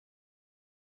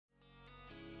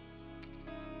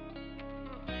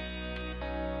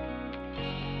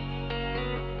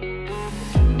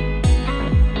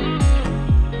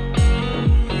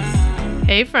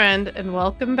Hey friend, and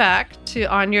welcome back to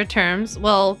On Your Terms.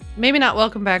 Well, maybe not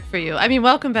welcome back for you. I mean,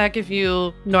 welcome back if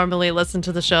you normally listen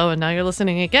to the show and now you're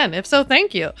listening again. If so,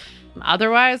 thank you.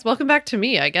 Otherwise, welcome back to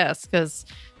me, I guess, because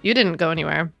you didn't go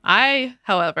anywhere. I,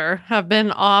 however, have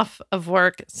been off of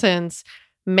work since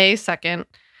May 2nd.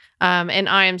 And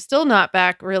I am still not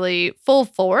back really full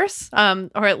force,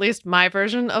 or at least my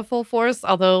version of full force.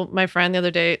 Although my friend the other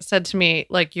day said to me,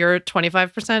 like, your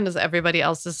 25% is everybody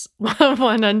else's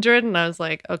 100. And I was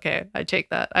like, okay, I take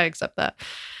that. I accept that.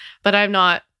 But I'm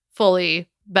not fully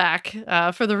back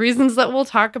for the reasons that we'll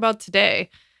talk about today.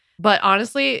 But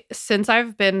honestly, since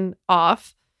I've been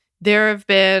off, there have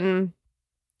been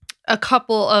a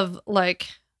couple of like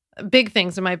big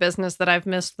things in my business that I've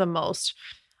missed the most.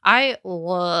 I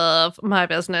love my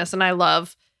business and I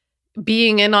love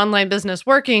being in online business,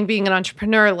 working, being an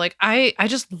entrepreneur. Like I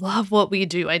just love what we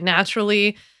do. I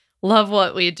naturally love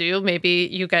what we do. Maybe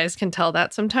you guys can tell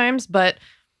that sometimes, but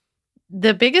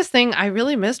the biggest thing I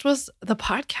really missed was the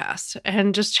podcast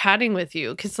and just chatting with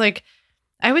you. Cause like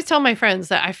I always tell my friends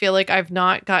that I feel like I've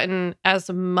not gotten as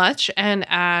much and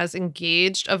as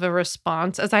engaged of a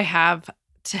response as I have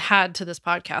had to this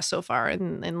podcast so far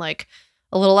in like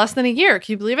a little less than a year.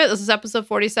 Can you believe it? This is episode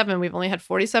 47. We've only had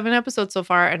 47 episodes so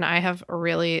far, and I have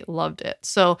really loved it.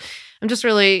 So I'm just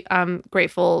really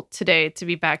grateful today to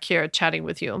be back here chatting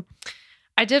with you.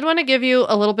 I did want to give you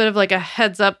a little bit of like a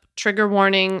heads up trigger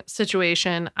warning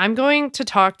situation. I'm going to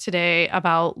talk today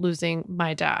about losing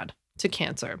my dad to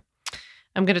cancer.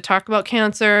 I'm going to talk about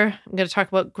cancer. I'm going to talk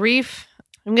about grief.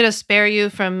 I'm going to spare you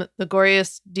from the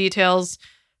goriest details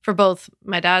for both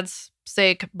my dad's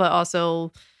sake, but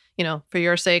also for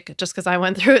your sake. Just because I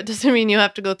went through it doesn't mean you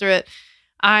have to go through it.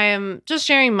 I am just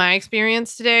sharing my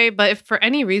experience today, but if for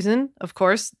any reason, of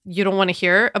course, you don't want to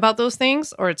hear about those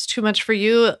things or it's too much for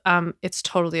you, it's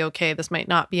totally okay. This might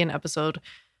not be an episode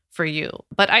for you.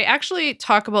 But I actually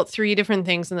talk about 3 different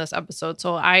things in this episode.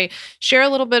 So I share a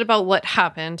little bit about what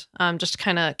happened, just to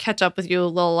kind of catch up with you, a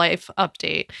little life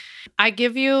update. I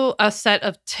give you a set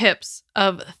of tips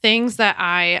of things that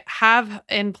I had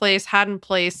in place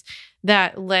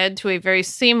that led to a very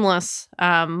seamless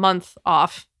month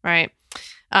off, right?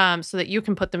 So that you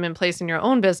can put them in place in your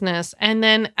own business. And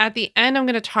then at the end, I'm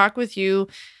going to talk with you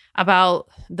about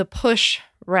the push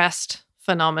rest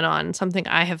phenomenon, something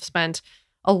I have spent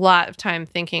a lot of time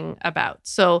thinking about.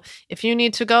 So if you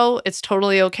need to go, it's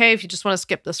totally okay. If you just want to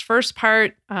skip this first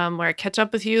part where I catch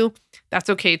up with you,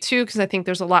 that's okay too, because I think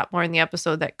there's a lot more in the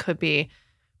episode that could be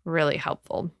really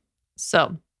helpful.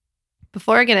 So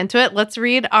before I get into it, let's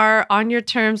read our On Your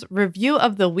Terms review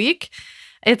of the week.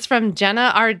 It's from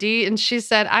Jenna RD, and she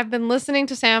said, I've been listening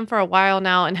to Sam for a while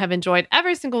now and have enjoyed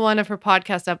every single one of her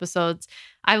podcast episodes.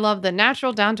 I love the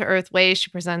natural, down-to-earth way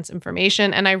she presents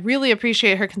information, and I really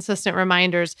appreciate her consistent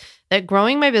reminders that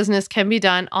growing my business can be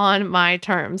done on my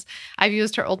terms. I've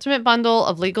used her ultimate bundle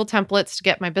of legal templates to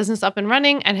get my business up and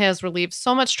running and has relieved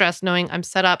so much stress knowing I'm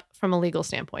set up from a legal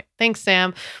standpoint. Thanks,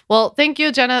 Sam. Well, thank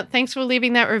you, Jenna. Thanks for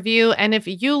leaving that review. And if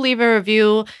you leave a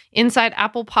review inside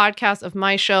Apple Podcasts of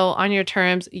my show On Your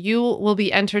Terms, you will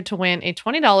be entered to win a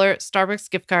 $20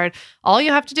 Starbucks gift card. All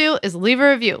you have to do is leave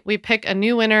a review. We pick a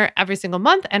new winner every single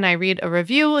month, and I read a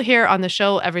review here on the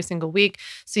show every single week.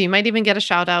 So you might even get a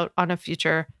shout out on a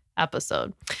future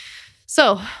episode.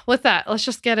 So with that, let's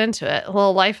just get into it. A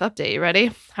little life update. You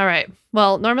ready? All right.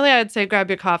 Well, normally I'd say grab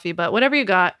your coffee, but whatever you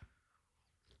got.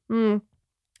 I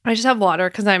just have water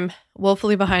because I'm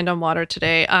woefully behind on water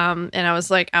today. And I was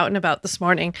like out and about this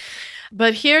morning.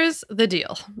 But here's the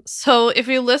deal. So if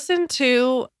you listen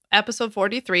to episode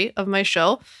 43 of my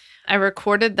show, I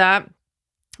recorded that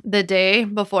the day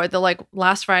before, the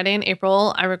last Friday in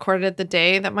April. I recorded the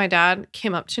day that my dad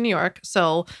came up to New York.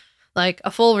 So like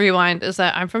a full rewind is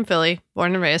that I'm from Philly,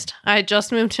 born and raised. I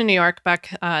just moved to New York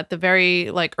back at the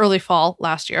very early fall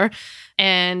last year.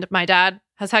 And my dad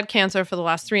has had cancer for the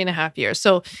last 3.5 years.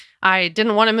 So I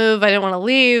didn't want to move. I didn't want to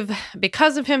leave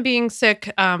because of him being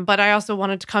sick. But I also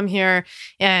wanted to come here,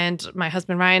 and my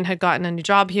husband Ryan had gotten a new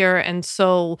job here. And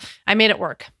so I made it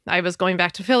work. I was going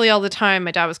back to Philly all the time.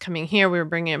 My dad was coming here. We were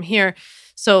bringing him here.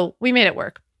 So we made it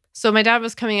work. So my dad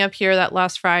was coming up here that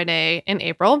last Friday in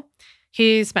April.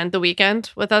 He spent the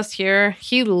weekend with us here.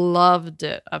 He loved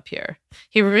it up here.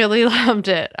 He really loved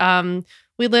it.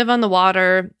 We live on the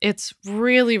water. It's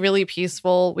really, really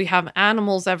peaceful. We have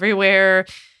animals everywhere.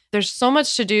 There's so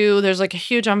much to do. There's a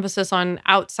huge emphasis on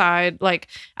outside,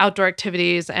 outdoor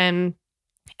activities. And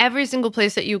every single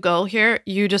place that you go here,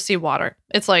 you just see water.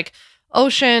 It's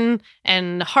ocean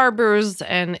and harbors.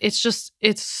 And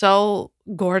it's so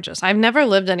gorgeous. I've never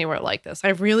lived anywhere like this. I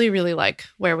really, really like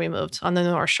where we moved on the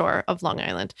North Shore of Long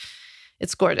Island.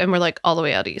 It's gorgeous. And we're like all the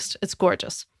way out east. It's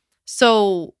gorgeous.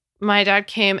 So my dad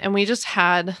came and we just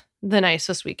had the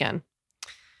nicest weekend.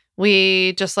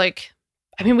 We just like,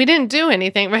 I mean, we didn't do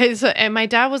anything, right? So, and my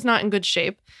dad was not in good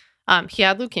shape. He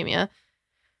had leukemia.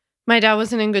 My dad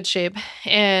wasn't in good shape.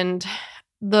 And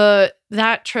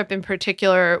that trip in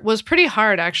particular was pretty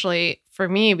hard actually for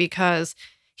me because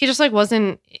he just like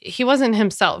wasn't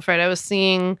himself, right? I was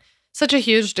seeing such a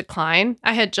huge decline.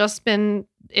 I had just been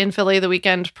in Philly the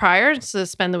weekend prior to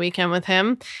spend the weekend with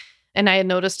him. And I had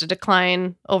noticed a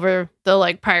decline over the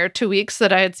like prior 2 weeks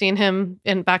that I had seen him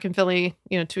back in Philly,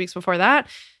 2 weeks before that.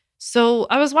 So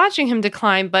I was watching him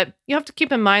decline, but you have to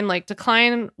keep in mind, like,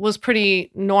 decline was pretty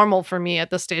normal for me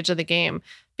at this stage of the game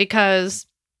because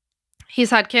he's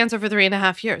had cancer for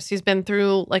 3.5 years. He's been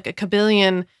through like a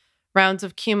kabillion rounds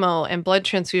of chemo and blood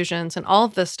transfusions and all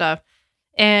of this stuff.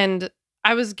 And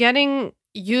I was getting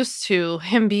used to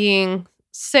him being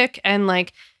sick and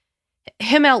like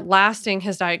him outlasting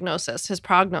his diagnosis, his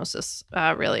prognosis,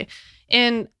 really.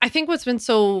 And I think what's been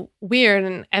so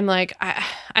weird and like,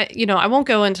 I won't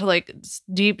go into like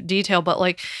deep detail, but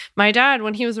like my dad,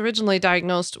 when he was originally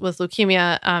diagnosed with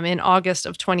leukemia in August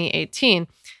of 2018,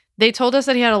 they told us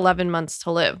that he had 11 months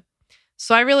to live.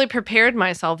 So I really prepared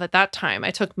myself at that time. I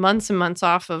took months and months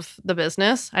off of the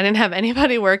business. I didn't have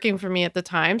anybody working for me at the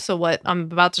time. So what I'm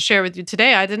about to share with you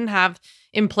today, I didn't have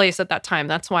in place at that time.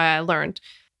 That's why I learned.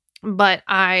 But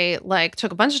I like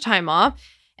took a bunch of time off.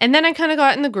 And then I kind of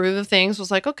got in the groove of things, was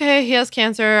like, okay, he has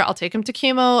cancer. I'll take him to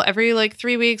chemo every like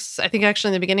 3 weeks. I think actually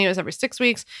in the beginning it was every 6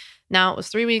 weeks. Now it was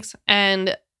 3 weeks.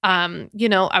 And,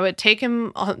 I would take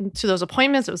him to those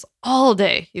appointments. It was all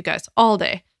day, you guys, all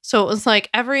day. So it was like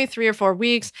every 3 or 4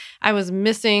 weeks, I was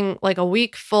missing like a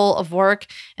week full of work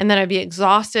and then I'd be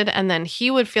exhausted and then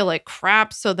he would feel like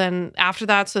crap. So then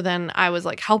I was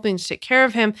like helping to take care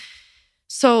of him.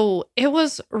 So it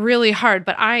was really hard,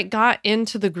 but I got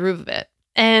into the groove of it.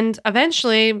 And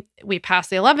eventually we passed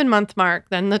the 11-month mark,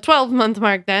 then the 12-month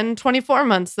mark, then 24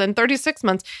 months, then 36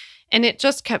 months. And it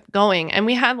just kept going. And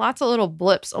we had lots of little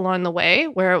blips along the way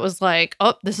where it was like,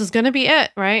 oh, this is going to be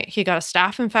it, right? He got a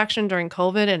staph infection during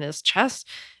COVID in his chest.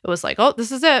 It was like, oh,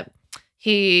 this is it.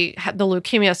 He had the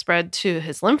leukemia spread to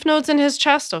his lymph nodes in his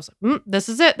chest. I was like, this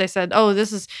is it. They said, oh,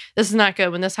 this is not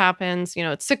good. When this happens,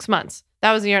 it's 6 months.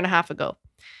 That was a year and a half ago.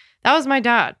 That was my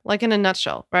dad, like in a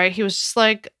nutshell, right? He was just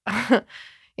like,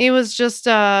 he was just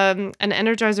an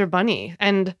Energizer bunny.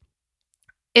 And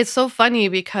it's so funny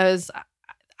because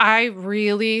I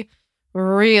really,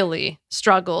 really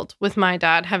struggled with my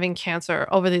dad having cancer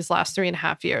over these last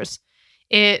 3.5 years.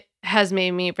 It has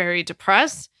made me very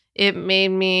depressed. It made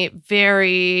me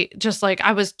very just like,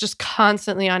 I was just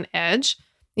constantly on edge,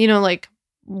 like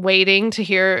waiting to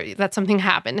hear that something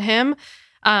happened to him.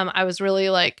 I was really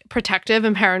like protective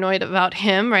and paranoid about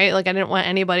him, right? Like I didn't want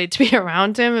anybody to be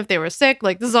around him if they were sick.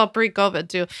 Like this is all pre-COVID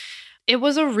too. It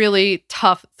was a really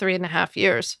tough 3.5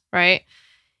 years, right?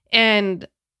 And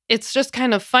it's just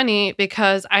kind of funny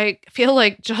because I feel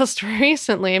like just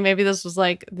recently, maybe this was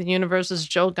like the universe's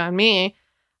joke on me.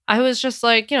 I was just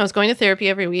like, I was going to therapy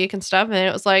every week and stuff. And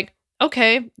it was like,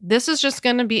 okay, this is just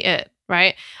going to be it,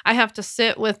 right? I have to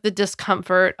sit with the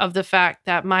discomfort of the fact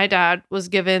that my dad was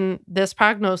given this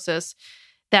prognosis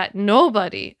that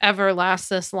nobody ever lasts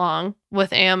this long with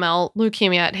AML,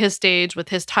 leukemia at his stage, with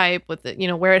his type, with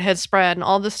the, where it had spread and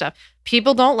all this stuff.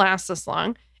 People don't last this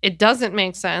long. It doesn't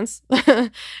make sense.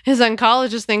 His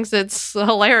oncologist thinks it's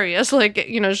hilarious. Like,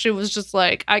 she was just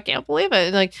like, I can't believe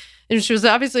it. Like, and she was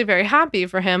obviously very happy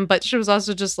for him, but she was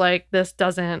also just like, this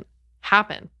doesn't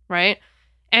happen, right?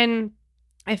 And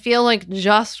I feel like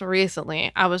just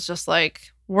recently, I was just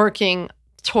like working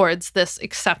towards this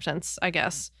acceptance, I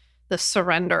guess, this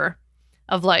surrender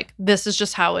of like, this is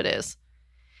just how it is.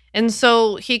 And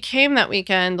so he came that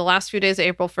weekend, the last few days of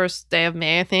April, first day of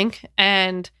May, I think.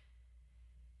 And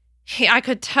I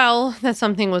could tell that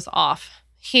something was off.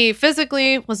 He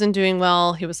physically wasn't doing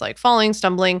well. He was like falling,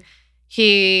 stumbling.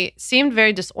 He seemed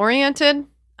very disoriented.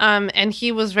 And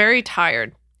he was very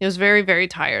tired. He was very, very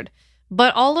tired.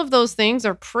 But all of those things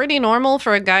are pretty normal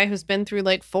for a guy who's been through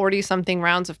like 40 something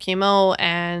rounds of chemo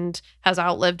and has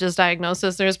outlived his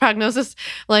diagnosis. There's prognosis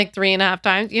like 3.5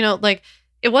 times, like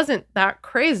it wasn't that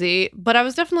crazy, but I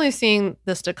was definitely seeing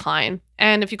this decline.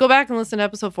 And if you go back and listen to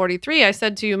episode 43, I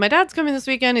said to you, my dad's coming this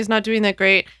weekend. He's not doing that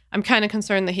great. I'm kind of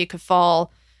concerned that he could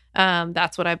fall.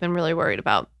 That's what I've been really worried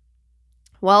about.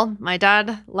 Well, my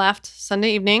dad left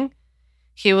Sunday evening.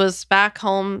 He was back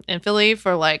home in Philly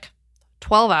for like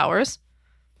 12 hours.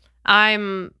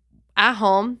 I'm at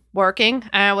home working.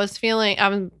 I'm, still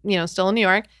in New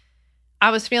York. I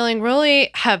was feeling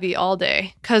really heavy all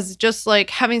day because just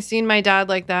like having seen my dad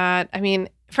like that, I mean,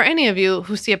 for any of you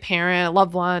who see a parent, a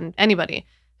loved one, anybody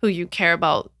who you care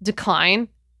about decline,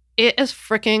 it is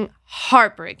freaking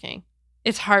heartbreaking.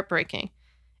 It's heartbreaking.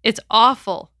 It's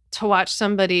awful to watch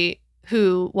somebody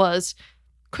who was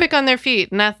quick on their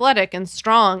feet and athletic and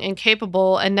strong and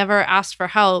capable and never asked for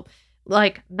help,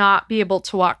 like not be able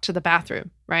to walk to the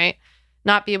bathroom, right?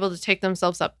 Not be able to take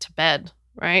themselves up to bed,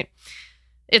 right?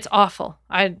 It's awful.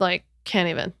 I like can't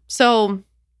even. So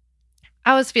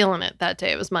I was feeling it that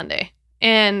day. It was Monday.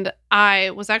 And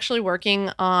I was actually working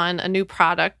on a new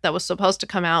product that was supposed to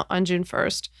come out on June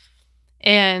 1st.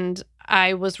 And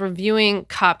I was reviewing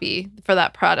copy for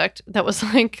that product that was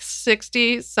like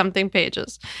 60 something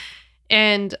pages.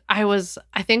 And I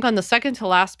think on the second to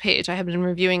last page, I had been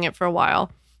reviewing it for a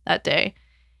while that day.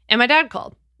 And my dad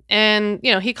called. And,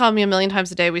 he called me a million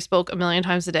times a day. We spoke a million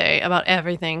times a day about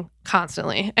everything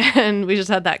constantly. And we just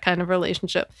had that kind of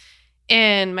relationship.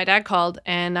 And my dad called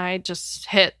and I just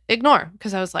hit ignore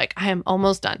because I was like, I am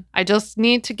almost done. I just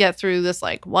need to get through this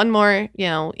like one more,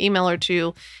 email or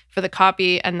two for the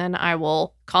copy and then I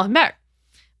will call him back.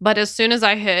 But as soon as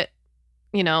I hit,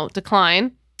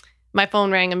 decline, my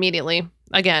phone rang immediately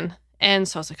again. And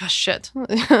so I was like, oh, shit,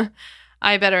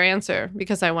 I better answer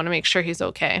because I want to make sure he's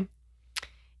okay.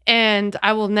 And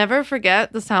I will never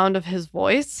forget the sound of his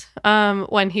voice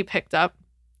when he picked up.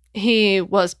 He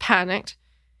was panicked.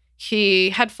 He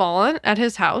had fallen at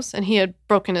his house and he had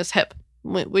broken his hip.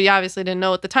 We obviously didn't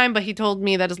know at the time, but he told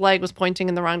me that his leg was pointing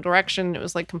in the wrong direction. It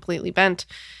was like completely bent.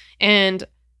 And,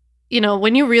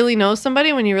 when you really know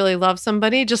somebody, when you really love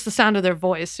somebody, just the sound of their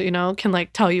voice, can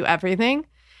like tell you everything.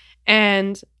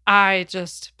 And I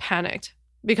just panicked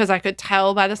because I could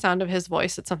tell by the sound of his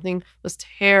voice that something was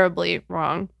terribly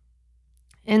wrong.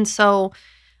 And so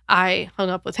I hung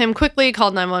up with him quickly,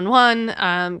 called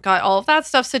 911, got all of that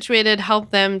stuff situated,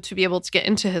 helped them to be able to get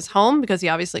into his home because he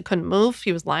obviously couldn't move.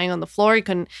 He was lying on the floor. He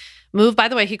couldn't move. By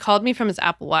the way, he called me from his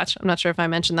Apple Watch. I'm not sure if I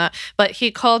mentioned that, but he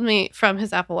called me from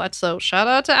his Apple Watch. So shout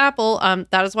out to Apple.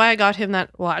 That is why I got him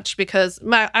that watch because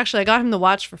I got him the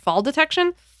watch for fall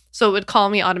detection. So it would call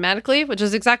me automatically, which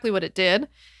is exactly what it did.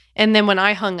 And then when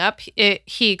I hung up,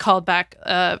 he called back,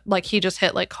 like he just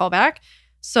hit like call back.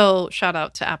 So shout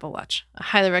out to Apple Watch. I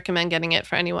highly recommend getting it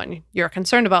for anyone you're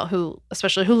concerned about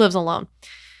especially who lives alone.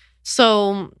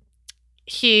 So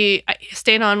he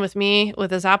stayed on with me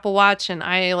with his Apple Watch and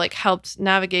I like helped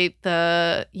navigate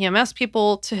the EMS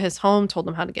people to his home, told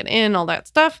them how to get in, all that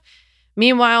stuff.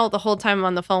 Meanwhile, the whole time I'm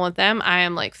on the phone with them, I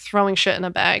am like throwing shit in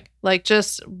a bag. Like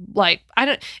just like,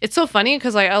 it's so funny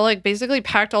because I like basically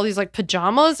packed all these like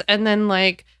pajamas and then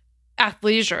like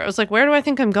athleisure. I was like, where do I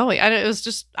think I'm going? I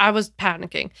was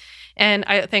panicking. And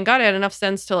I thank God I had enough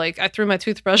sense to like, I threw my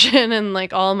toothbrush in and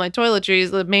like all my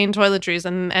toiletries, the main toiletries.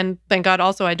 And thank God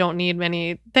also I don't need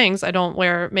many things. I don't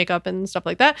wear makeup and stuff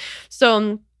like that.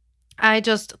 So I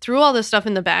just threw all this stuff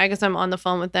in the bag as I'm on the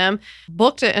phone with them,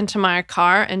 booked it into my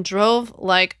car and drove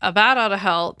like a bat out of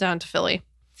hell down to Philly.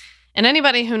 And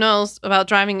anybody who knows about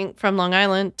driving from Long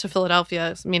Island to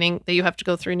Philadelphia, meaning that you have to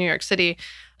go through New York City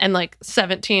and like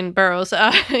 17 boroughs,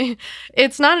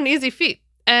 it's not an easy feat.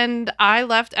 And I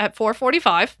left at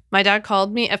 4:45. My dad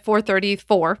called me at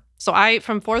 4:34. So I,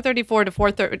 from 4:34 to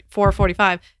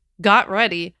 4:45, got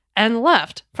ready and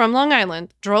left from Long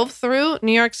Island, drove through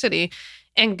New York City,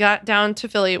 and got down to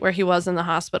Philly where he was in the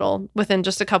hospital within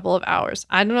just a couple of hours.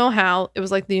 I don't know how. It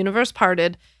was like the universe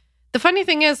parted. The funny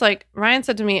thing is, like, Ryan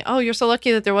said to me, oh, you're so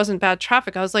lucky that there wasn't bad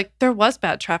traffic. I was like, there was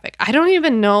bad traffic. I don't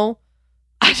even know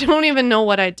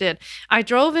what I did. I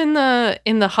drove in the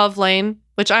HOV lane,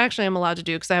 which I actually am allowed to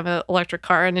do because I have an electric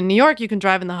car. And in New York, you can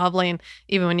drive in the HOV lane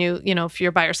even when if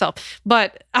you're by yourself.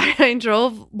 But I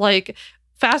drove like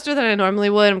faster than I normally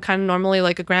would. I'm kind of normally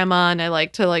like a grandma and I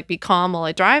like to like be calm while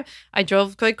I drive. I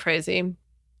drove like crazy.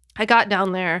 I got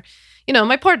down there.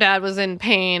 My poor dad was in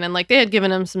pain and like they had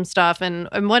given him some stuff and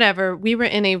whatever. We were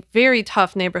in a very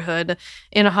tough neighborhood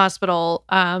in a hospital.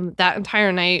 That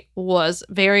entire night was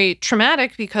very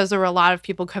traumatic because there were a lot of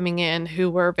people coming in who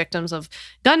were victims of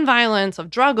gun violence, of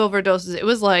drug overdoses. It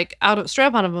was like straight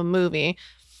up out of a movie.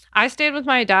 I stayed with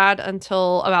my dad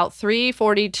until about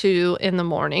 3:42 in the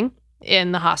morning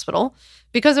in the hospital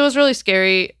because it was really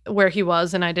scary where he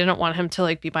was and I didn't want him to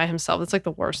like be by himself. It's like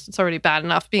the worst. It's already bad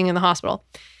enough being in the hospital.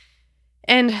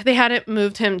 And they hadn't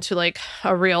moved him to like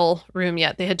a real room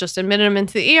yet. They had just admitted him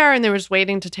into the ER and they were just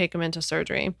waiting to take him into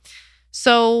surgery.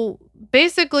 So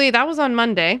basically that was on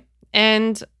Monday.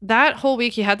 And that whole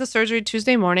week he had the surgery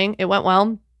Tuesday morning. It went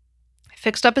well.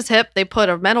 Fixed up his hip. They put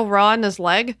a metal rod in his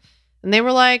leg and they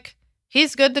were like,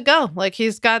 he's good to go. Like,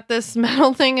 he's got this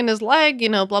metal thing in his leg,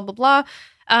 blah, blah, blah.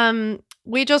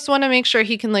 We just want to make sure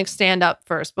he can like stand up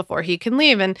first before he can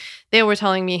leave. And they were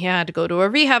telling me he had to go to a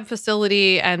rehab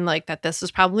facility and like that this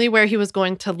is probably where he was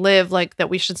going to live, like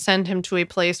that we should send him to a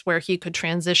place where he could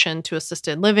transition to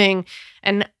assisted living.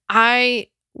 And I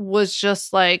was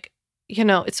just like,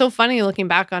 it's so funny looking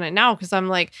back on it now because I'm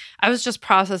like, I was just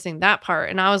processing that part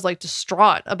and I was like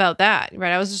distraught about that,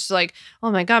 right? I was just like,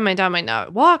 oh my God, my dad might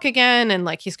not walk again. And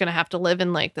like, he's going to have to live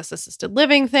in like this assisted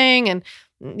living thing. And,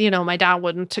 my dad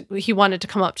he wanted to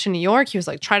come up to New York. He was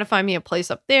like, try to find me a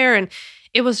place up there. And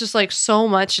it was just like so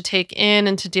much to take in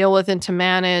and to deal with and to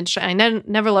manage. I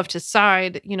never left his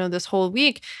side, this whole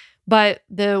week. But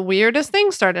the weirdest thing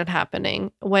started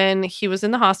happening when he was in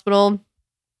the hospital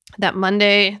that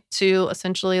Monday to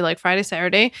essentially like Friday,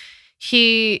 Saturday,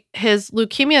 his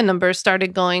leukemia numbers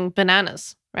started going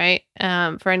bananas, right?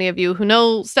 For any of you who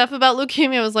know stuff about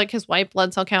leukemia, it was like his white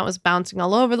blood cell count was bouncing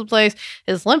all over the place.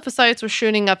 His lymphocytes were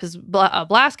shooting up. His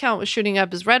blast count was shooting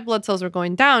up. His red blood cells were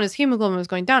going down. His hemoglobin was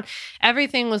going down.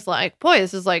 Everything was like, boy,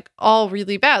 this is like all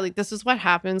really bad. Like this is what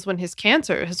happens when his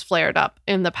cancer has flared up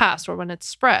in the past or when it's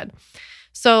spread.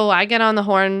 So I get on the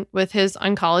horn with his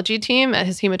oncology team,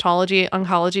 his hematology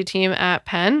oncology team at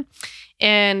Penn.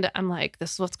 And I'm like,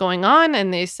 this is what's going on.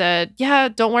 And they said, yeah,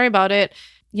 don't worry about it.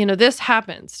 This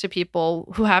happens to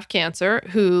people who have cancer,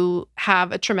 who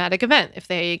have a traumatic event. If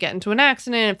they get into an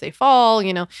accident, if they fall,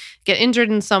 get injured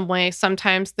in some way,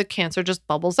 sometimes the cancer just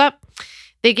bubbles up.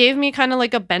 They gave me kind of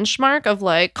like a benchmark of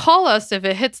like, call us if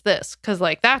it hits this, because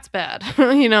like that's bad,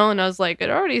 and I was like, it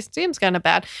already seems kind of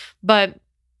bad. But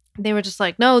they were just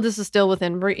like, no, this is still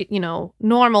within,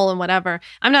 normal and whatever.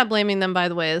 I'm not blaming them, by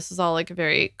the way. This is all like a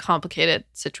very complicated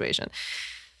situation.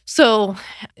 So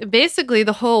basically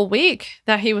the whole week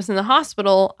that he was in the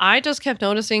hospital, I just kept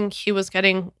noticing he was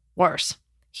getting worse.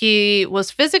 He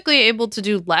was physically able to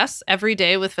do less every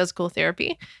day with physical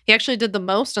therapy. He actually did the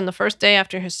most on the first day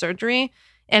after his surgery.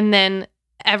 And then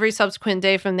every subsequent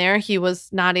day from there, he was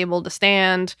not able to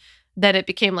stand. Then it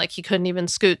became like he couldn't even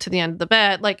scoot to the end of the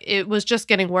bed. Like it was just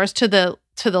getting worse to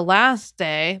the last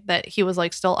day that he was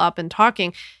like still up and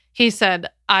talking. He said,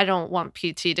 I don't want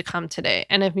PT to come today.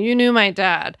 And if you knew my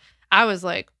dad, I was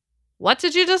like, what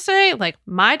did you just say? Like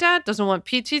my dad doesn't want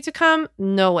PT to come?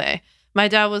 No way. My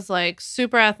dad was like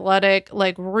super athletic,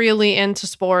 like really into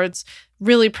sports,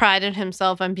 really prided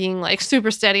himself on being like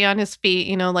super steady on his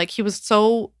feet. Like he was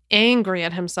so angry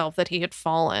at himself that he had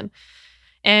fallen.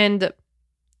 And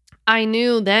I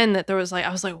knew then that I was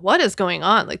like, what is going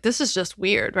on? Like, this is just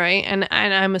weird, right? And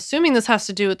I'm assuming this has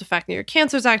to do with the fact that your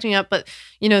cancer's acting up, but,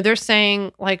 they're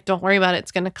saying, like, don't worry about it.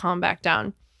 It's going to calm back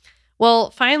down.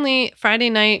 Well, finally, Friday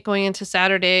night going into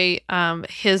Saturday,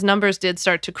 his numbers did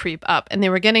start to creep up, and they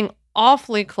were getting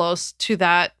awfully close to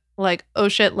that, like, oh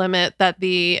shit limit that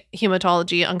the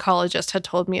hematology oncologist had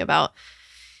told me about.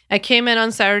 I came in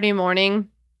on Saturday morning.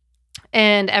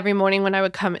 And every morning when I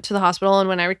would come to the hospital and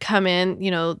when I would come in,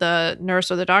 the nurse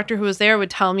or the doctor who was there would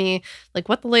tell me like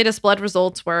what the latest blood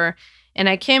results were. And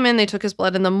I came in, they took his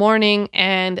blood in the morning,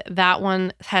 and that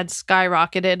one had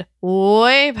skyrocketed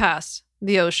way past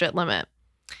the oh shit limit.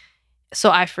 So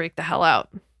I freaked the hell out.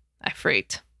 I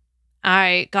freaked.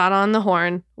 I got on the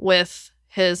horn with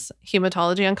his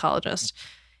hematology oncologist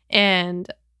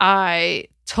and I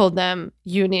told them,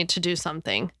 you need to do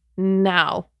something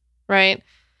now, right?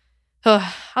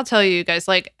 Oh, I'll tell you guys,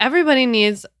 like everybody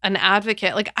needs an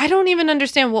advocate. Like I don't even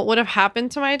understand what would have happened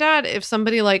to my dad if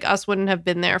somebody like us wouldn't have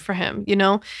been there for him,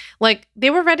 Like they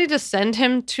were ready to send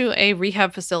him to a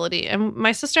rehab facility. And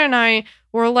my sister and I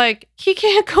were like, he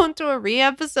can't go into a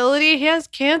rehab facility. He has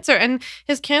cancer and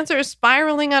his cancer is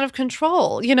spiraling out of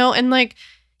control, And like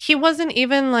he wasn't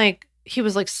even like, he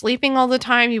was like sleeping all the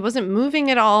time. He wasn't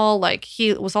moving at all. Like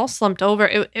he was all slumped over.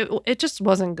 It just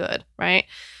wasn't good, right?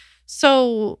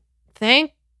 So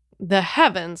thank the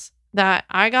heavens that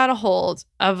I got a hold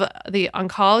of the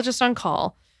oncologist on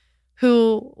call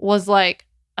who was like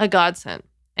a godsend.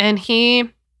 And he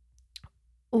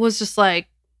was just like,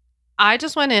 I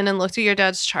just went in and looked at your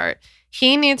dad's chart.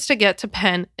 He needs to get to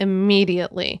Penn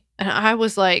immediately. And I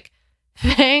was like,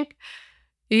 thank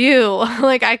you.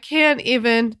 Like, I can't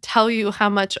even tell you how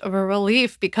much of a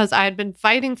relief because I had been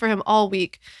fighting for him all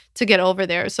week to get over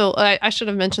there. So I should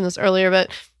have mentioned this earlier,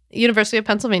 but University of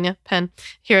Pennsylvania, Penn,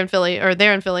 here in Philly, or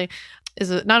there in Philly,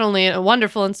 not only a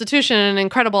wonderful institution and an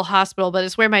incredible hospital, but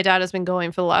it's where my dad has been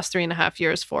going for the last 3.5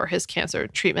 years for his cancer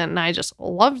treatment. And I just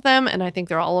love them. And I think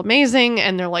they're all amazing.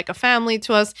 And they're like a family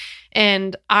to us.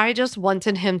 And I just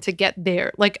wanted him to get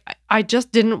there. Like, I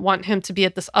just didn't want him to be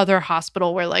at this other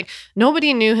hospital where like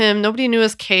nobody knew him. Nobody knew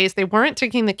his case. They weren't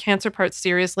taking the cancer part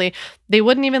seriously. They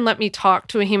wouldn't even let me talk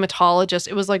to a hematologist.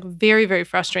 It was like very, very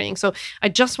frustrating. So I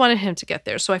just wanted him to get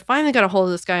there. So I finally got a hold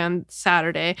of this guy on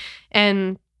Saturday,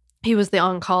 and he was the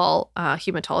on-call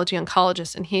hematology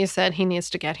oncologist, and he said he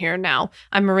needs to get here now.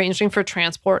 I'm arranging for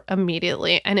transport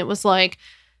immediately. And it was like,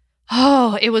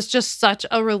 oh, it was just such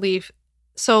a relief.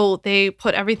 So they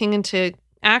put everything into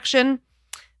action.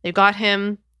 They got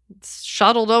him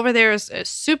shuttled over there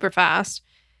super fast.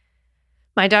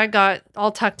 My dad got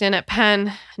all tucked in at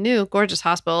Penn, new gorgeous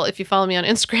hospital. If you follow me on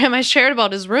Instagram, I shared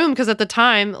about his room because at the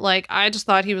time, like, I just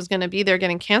thought he was going to be there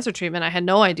getting cancer treatment. I had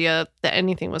no idea that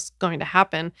anything was going to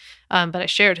happen. But I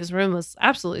shared his room was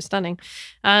absolutely stunning.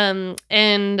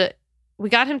 And we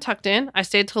got him tucked in. I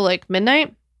stayed till like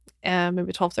midnight,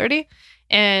 maybe 12:30.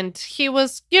 And he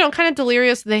was, kind of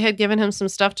delirious. They had given him some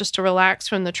stuff just to relax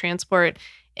from the transport.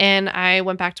 And I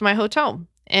went back to my hotel.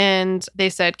 And they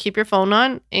said, keep your phone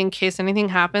on in case anything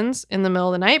happens in the middle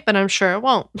of the night, but I'm sure it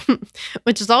won't,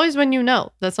 which is always when you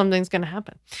know that something's going to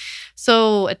happen.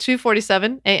 So at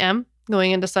 2:47 a.m.,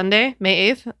 going into Sunday,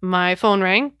 May 8th, my phone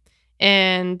rang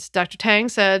and Dr. Tang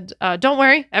said, don't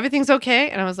worry, everything's okay.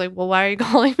 And I was like, well, why are you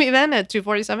calling me then at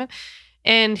 2:47?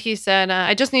 And he said,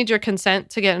 I just need your consent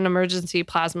to get an emergency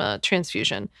plasma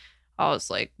transfusion. I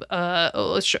was like,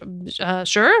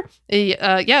 sure.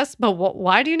 Yes, but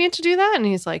why do you need to do that? And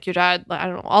he's like, your dad, I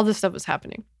don't know, all this stuff was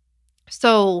happening.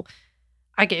 So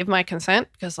I gave my consent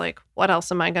because, like, what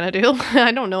else am I going to do?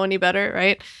 I don't know any better,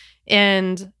 right?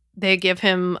 And they give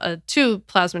him 2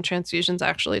 plasma transfusions,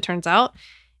 actually, it turns out.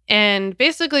 And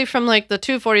basically from like the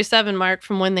 2:47 mark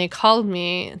from when they called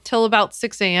me until about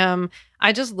 6 a.m.,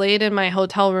 I just laid in my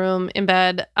hotel room in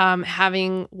bed,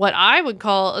 having what I would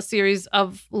call a series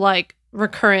of like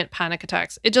recurrent panic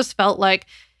attacks. It just felt like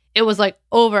it was like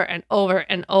over and over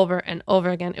and over and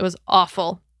over again. It was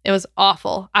awful. It was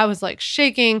awful. I was like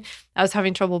shaking. I was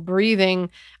having trouble breathing.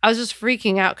 I was just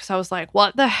freaking out because I was like,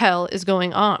 what the hell is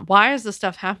going on? Why is this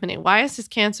stuff happening? Why is this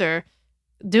cancer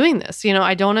doing this?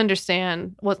 I don't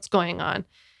understand what's going on.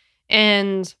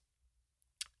 And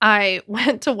I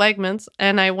went to Wegmans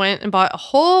and I went and bought a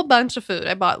whole bunch of food.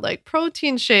 I bought like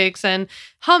protein shakes and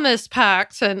hummus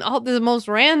packs and all the most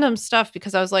random stuff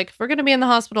because I was like, if we're going to be in the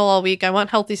hospital all week, I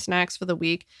want healthy snacks for the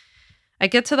week. I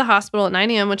get to the hospital at 9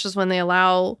 a.m., which is when they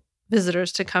allow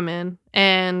visitors to come in.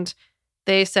 And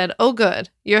they said, oh,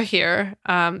 good, you're here.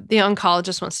 The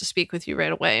oncologist wants to speak with you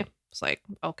right away. It's like,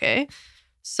 okay.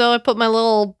 So I put my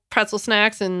little pretzel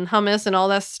snacks and hummus and all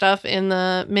that stuff in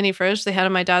the mini fridge they had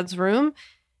in my dad's room.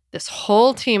 This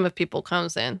whole team of people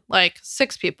comes in, like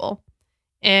 6 people.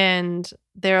 And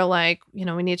they're like, we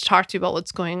need to talk to you about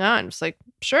what's going on. It's like,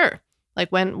 sure. Like,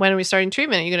 when are we starting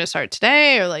treatment? Are you going to start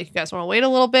today? Or like, you guys want to wait a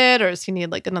little bit? Or does he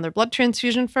need like another blood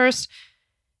transfusion first?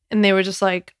 And they were just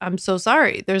like, I'm so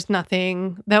sorry. There's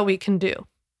nothing that we can do.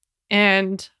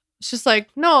 And it's just like,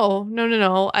 no.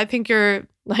 I think you're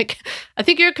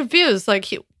confused. Like,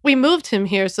 we moved him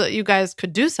here so that you guys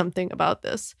could do something about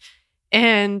this.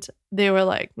 And they were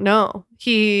like, no,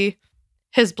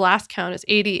 his blast count is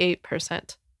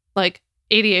 88%. Like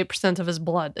 88% of his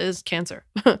blood is cancer.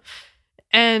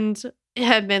 And it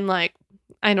had been like,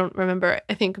 I don't remember,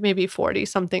 I think maybe 40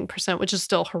 something percent, which is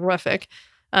still horrific.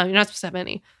 You're not supposed to have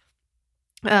any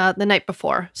the night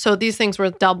before. So these things were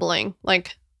doubling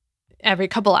like every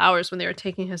couple hours when they were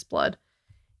taking his blood.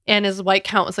 And his white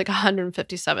count was like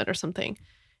 157 or something.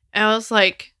 And I was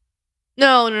like,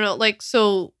 no. Like,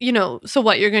 so, so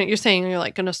what you're saying you're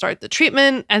like going to start the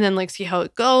treatment and then like see how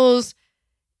it goes.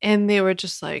 And they were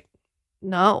just like,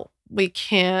 no, we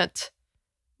can't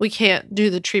do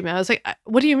the treatment. I was like,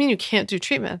 what do you mean you can't do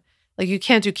treatment? Like, you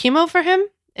can't do chemo for him?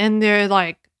 And they're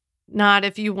like, not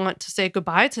if you want to say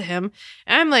goodbye to him.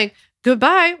 And I'm like,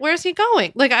 goodbye? Where's he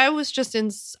going? Like, I was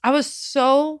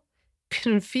so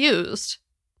confused.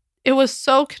 It was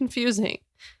so confusing.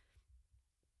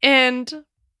 And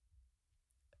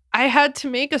I had to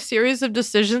make a series of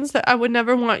decisions that I would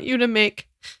never want you to make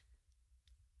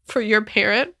for your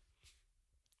parent.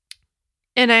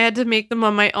 And I had to make them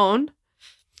on my own.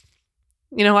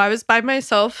 I was by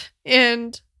myself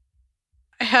and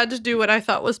I had to do what I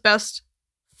thought was best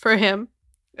for him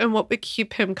and what would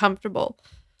keep him comfortable.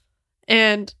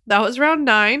 And that was around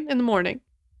 9 a.m.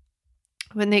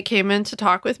 when they came in to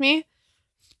talk with me.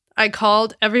 I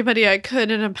called everybody I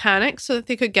could in a panic so that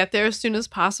they could get there as soon as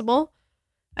possible.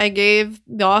 I gave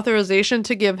the authorization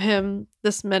to give him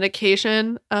this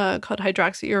medication called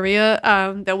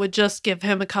hydroxyurea that would just give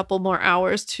him a couple more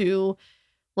hours to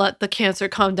let the cancer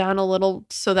calm down a little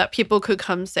so that people could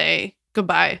come say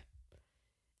goodbye.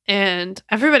 And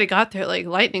everybody got there like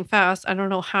lightning fast. I don't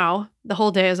know how. The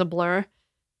whole day is a blur.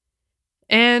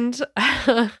 And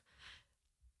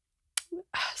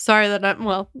sorry that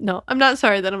I'm not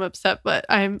sorry that I'm upset, but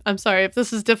I'm sorry if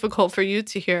this is difficult for you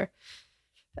to hear.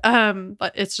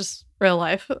 But it's just real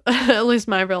life, at least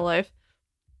my real life.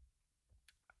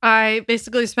 I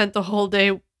basically spent the whole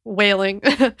day wailing.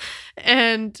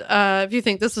 And if you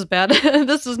think this is bad,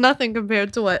 this is nothing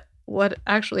compared to what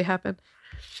actually happened.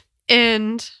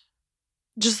 And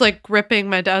just like gripping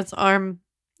my dad's arm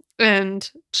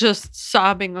and just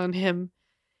sobbing on him.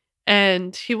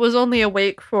 And he was only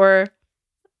awake for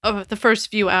the first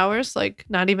few hours, like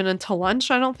not even until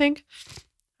lunch, I don't think.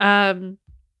 Um,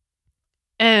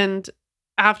 and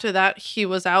after that, he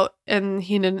was out and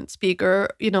he didn't speak or,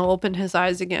 open his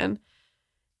eyes again.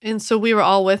 And so we were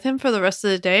all with him for the rest of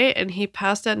the day, and he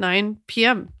passed at 9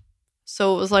 p.m.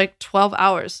 So it was like 12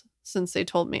 hours since they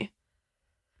told me.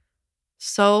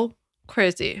 So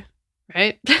crazy,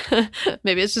 right?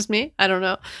 Maybe it's just me. I don't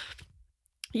know.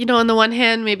 On the one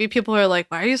hand, maybe people are like,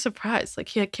 why are you surprised? Like,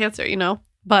 he had cancer,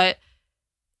 But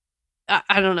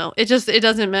I don't know. It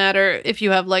doesn't matter if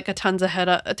you have like a tons of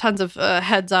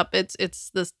heads up.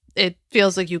 It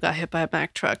feels like you got hit by a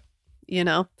Mack truck,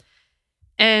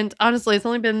 And honestly, it's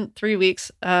only been 3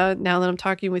 weeks now that I'm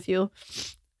talking with you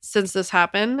since this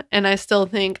happened, and I still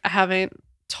think I haven't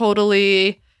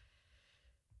totally,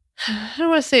 I don't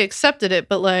want to say accepted it,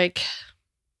 but like,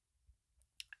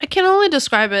 I can only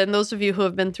describe it, and those of you who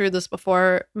have been through this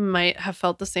before might have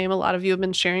felt the same. A lot of you have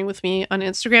been sharing with me on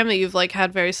Instagram that you've like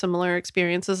had very similar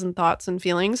experiences and thoughts and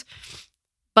feelings.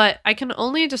 But I can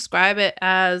only describe it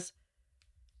as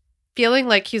feeling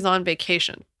like he's on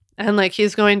vacation and like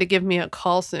he's going to give me a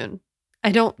call soon.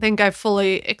 I don't think I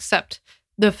fully accept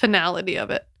the finality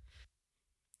of it.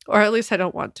 Or at least I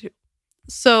don't want to.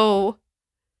 So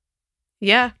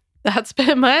yeah, that's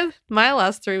been my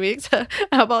last 3 weeks. How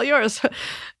about yours?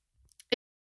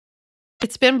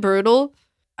 It's been brutal.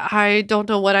 I don't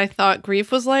know what I thought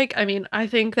grief was like. I mean, I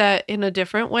think that in a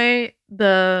different way,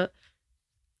 the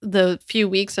few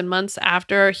weeks and months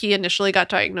after he initially got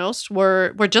diagnosed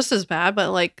were just as bad,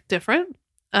 but like different.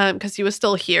 Because he was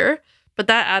still here, but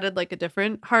that added like a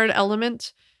different hard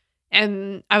element.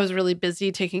 And I was really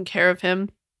busy taking care of him.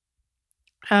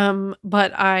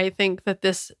 But I think that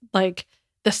this, like,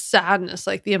 the sadness,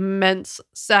 like the immense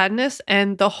sadness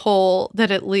and the hole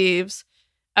that it leaves,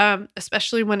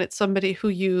 especially when it's somebody who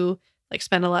you like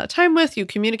spend a lot of time with, you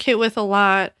communicate with a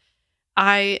lot.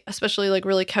 I especially like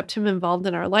really kept him involved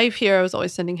in our life here. I was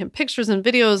always sending him pictures and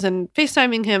videos and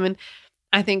FaceTiming him. And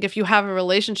I think if you have a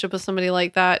relationship with somebody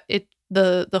like that,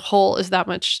 the hole is that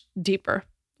much deeper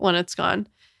when it's gone.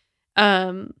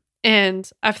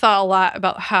 And I've thought a lot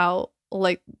about how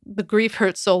like the grief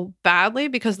hurts so badly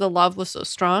because the love was so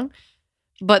strong.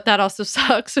 But that also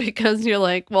sucks because you're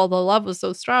like, well, the love was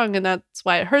so strong and that's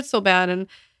why it hurts so bad. And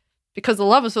because the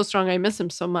love was so strong, I miss him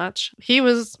so much. He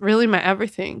was really my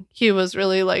everything. He was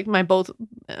really like my both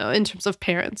in terms of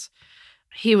parents.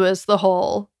 He was the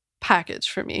whole package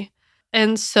for me.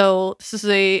 And so this is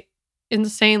a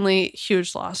insanely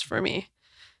huge loss for me.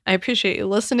 I appreciate you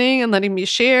listening and letting me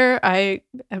share. I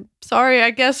am sorry, I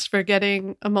guess, for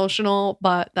getting emotional,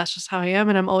 but that's just how I am.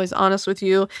 And I'm always honest with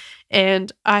you.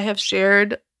 And I have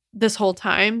shared this whole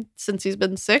time since he's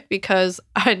been sick because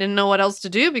I didn't know what else to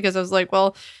do because I was like, well,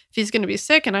 if he's going to be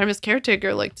sick and I'm his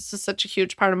caretaker, like this is such a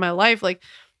huge part of my life. Like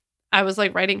I was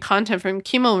like writing content from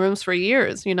chemo rooms for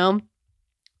years,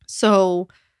 So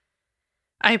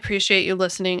I appreciate you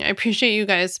listening. I appreciate you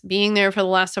guys being there for the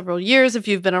last several years. If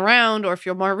you've been around or if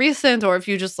you're more recent or if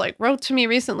you just like wrote to me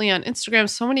recently on Instagram,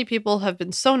 so many people have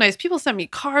been so nice. People sent me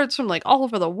cards from like all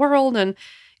over the world and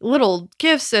little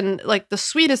gifts and like the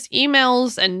sweetest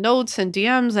emails and notes and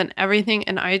DMs and everything.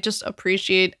 And I just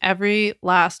appreciate every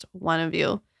last one of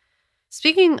you.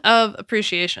 Speaking of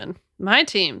appreciation, my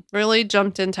team really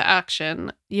jumped into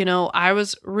action. I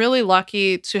was really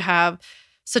lucky to have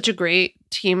such a great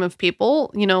team of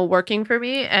people, working for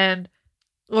me. And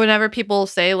whenever people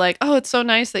say like, oh, it's so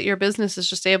nice that your business is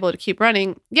just able to keep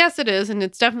running. Yes, it is. And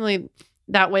it's definitely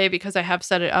that way because I have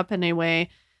set it up in a way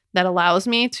that allows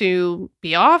me to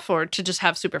be off or to just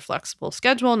have super flexible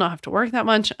schedule, not have to work that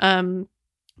much.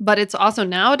 But it's also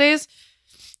nowadays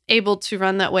able to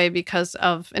run that way because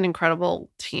of an incredible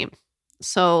team.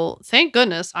 So thank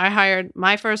goodness I hired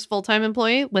my first full-time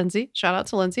employee, Lindsay. Shout out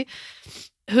to Lindsay.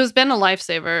 who's been a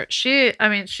lifesaver.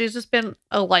 She's just been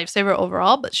a lifesaver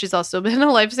overall, but she's also been a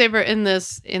lifesaver in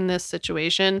this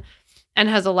situation and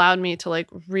has allowed me to like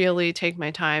really take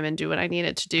my time and do what I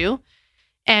needed to do.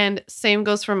 And same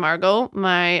goes for Margot,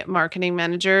 my marketing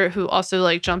manager, who also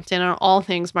like jumped in on all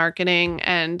things marketing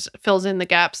and fills in the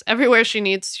gaps everywhere she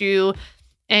needs to,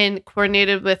 and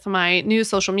coordinated with my new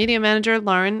social media manager,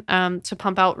 Lauren, to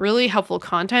pump out really helpful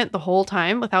content the whole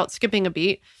time without skipping a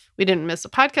beat. We didn't miss a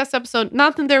podcast episode.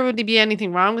 Not that there would be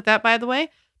anything wrong with that, by the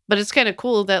way, but it's kind of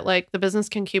cool that like the business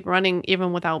can keep running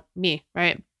even without me,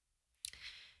 right?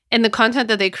 And the content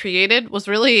that they created was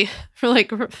really like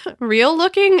real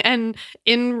looking and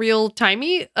in real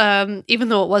timey, even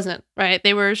though it wasn't, right?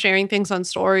 They were sharing things on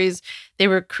stories. They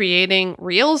were creating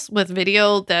reels with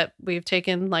video that we've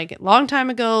taken like a long time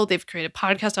ago. They've created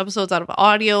podcast episodes out of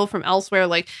audio from elsewhere.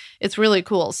 Like it's really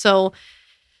cool. So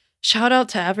shout out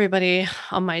to everybody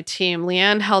on my team.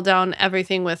 Leanne held down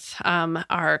everything with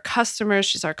our customers.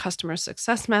 She's our customer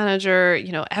success manager.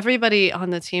 You know, everybody on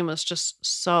the team was just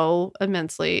so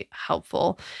immensely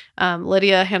helpful.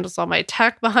 Lydia handles all my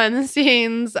tech behind the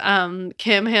scenes.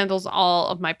 Kim handles all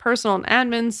of my personal and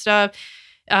admin stuff.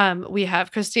 We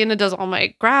have Christina does all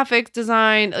my graphic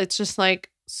design. It's just like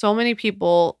so many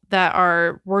people that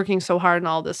are working so hard on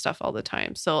all this stuff all the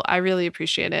time. So I really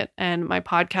appreciate it. And my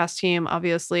podcast team,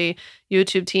 obviously,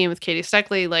 YouTube team with Katie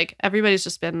Steckley, like everybody's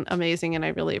just been amazing and I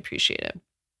really appreciate it.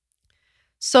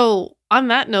 So on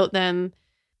that note, then,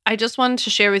 I just wanted to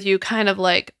share with you kind of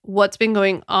like what's been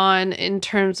going on in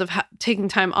terms of taking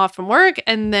time off from work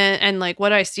and like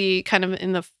what I see kind of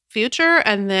in the future.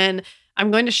 And then I'm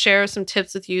going to share some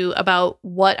tips with you about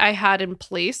what I had in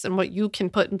place and what you can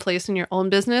put in place in your own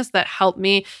business that helped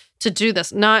me to do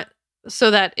this. Not so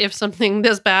that if something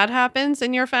this bad happens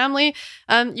in your family,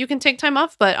 you can take time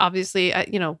off. But obviously,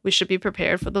 we should be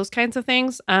prepared for those kinds of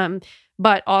things.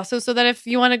 But also so that if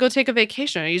you want to go take a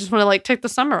vacation or you just want to like take the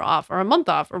summer off or a month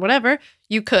off or whatever,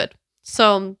 you could.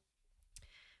 So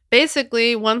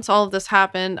basically, once all of this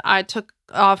happened, I took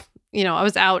off. I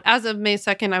was out as of May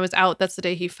 2nd. I was out. That's the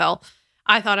day he fell.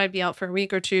 I thought I'd be out for a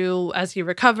week or two as he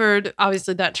recovered.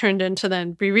 Obviously, that turned into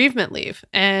then bereavement leave.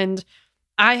 And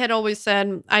I had always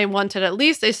said I wanted at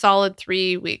least a solid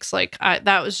 3 weeks. Like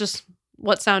that was just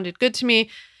what sounded good to me.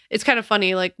 It's kind of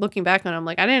funny, like looking back on it, I'm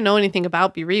like, I didn't know anything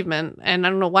about bereavement. And I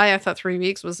don't know why I thought 3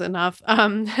 weeks was enough.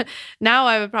 Now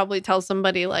I would probably tell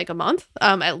somebody like a month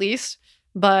at least.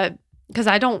 But because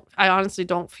I honestly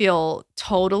don't feel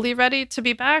totally ready to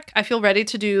be back. I feel ready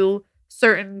to do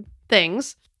certain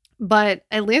things. But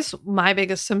at least my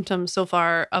biggest symptom so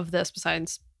far of this,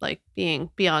 besides like being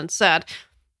beyond sad,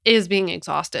 is being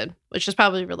exhausted, which is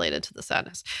probably related to the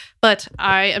sadness. But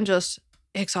I am just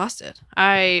exhausted.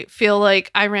 I feel like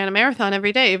I ran a marathon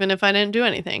every day, even if I didn't do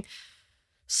anything.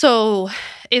 So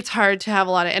it's hard to have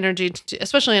a lot of energy,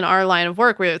 especially in our line of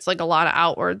work where it's like a lot of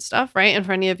outward stuff, right? And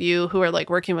for any of you who are like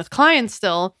working with clients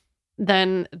still,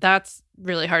 then that's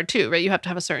really hard too, right? You have to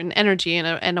have a certain energy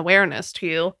and awareness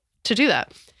to do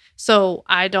that. So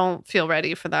I don't feel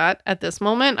ready for that at this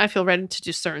moment. I feel ready to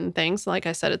do certain things. Like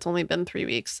I said, it's only been 3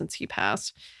 weeks since he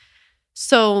passed.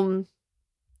 So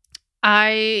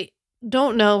I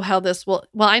don't know how this will,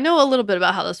 I know a little bit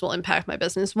about how this will impact my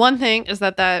business. One thing is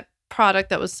that product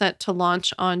that was sent to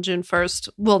launch on June 1st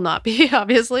will not be,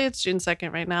 obviously. It's June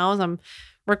 2nd right now as I'm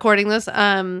recording this.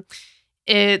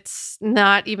 It's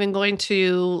not even going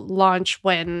to launch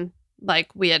when like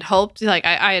we had hoped. Like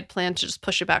I had planned to just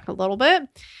push it back a little bit.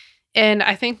 And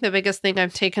I think the biggest thing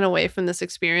I've taken away from this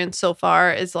experience so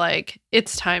far is like,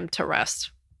 it's time to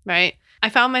rest, right? I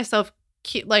found myself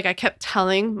I kept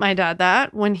telling my dad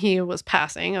that when he was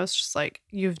passing. I was just like,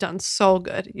 you've done so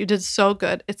good. You did so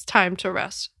good. It's time to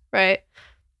rest, right?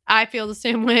 I feel the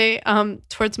same way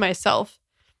towards myself.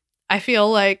 I feel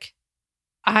like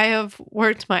I have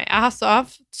worked my ass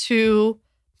off to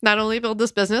not only build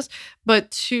this business, but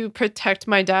to protect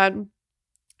my dad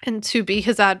and to be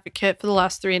his advocate for the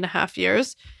last 3.5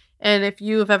 years. And if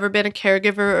you have ever been a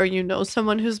caregiver or you know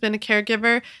someone who's been a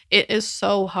caregiver, it is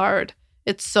so hard.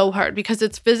 It's so hard because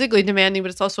it's physically demanding,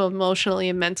 but it's also emotionally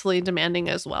and mentally demanding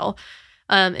as well.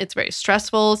 It's very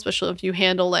stressful, especially if you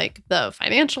handle like the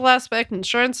financial aspect,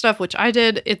 insurance stuff, which I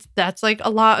did. That's like a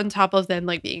lot on top of then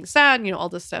like being sad, all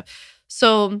this stuff.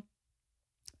 So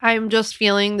I'm just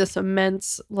feeling this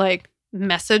immense like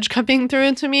message coming through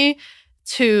into me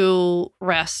to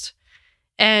rest.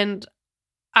 And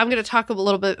I'm going to talk a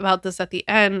little bit about this at the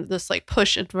end, this like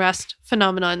push and rest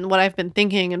phenomenon, what I've been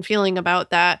thinking and feeling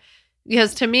about that.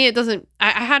 Because to me, it doesn't, I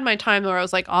had my time where I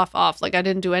was like off, like I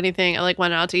didn't do anything. I like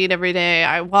went out to eat every day.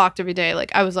 I walked every day.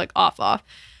 Like I was like off.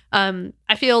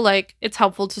 I feel like it's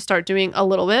helpful to start doing a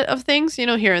little bit of things,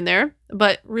 here and there,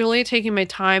 but really taking my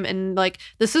time. And like,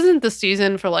 this isn't the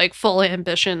season for like full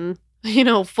ambition,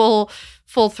 full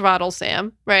throttle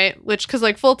Sam, right? Because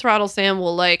like full throttle Sam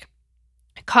will like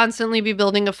constantly be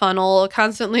building a funnel,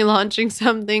 constantly launching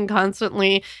something,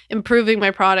 constantly improving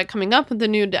my product, coming up with a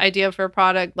new idea for a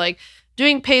product, like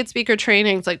doing paid speaker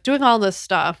trainings, like doing all this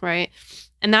stuff, right?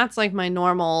 And that's like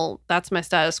that's my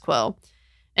status quo.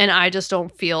 And I just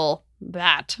don't feel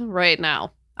that right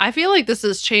now. I feel like this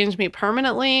has changed me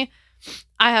permanently.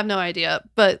 I have no idea.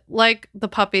 But like the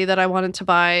puppy that I wanted to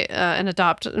buy and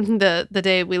adopt the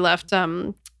day we left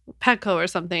Petco or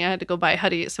something, I had to go buy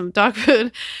Huddy some dog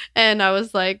food. And I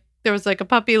was like, there was like a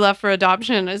puppy left for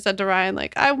adoption. I said to Ryan,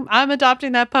 like, I'm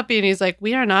adopting that puppy. And he's like,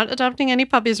 we are not adopting any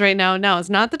puppies right now. Now is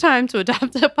not the time to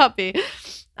adopt a puppy.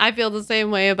 I feel the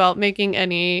same way about making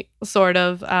any sort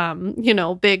of,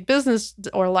 big business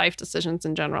or life decisions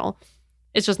in general.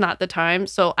 It's just not the time.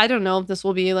 So I don't know if this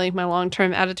will be like my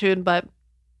long-term attitude, but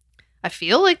I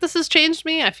feel like this has changed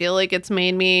me. I feel like it's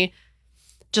made me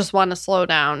just want to slow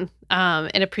down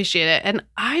and appreciate it. And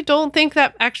I don't think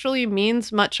that actually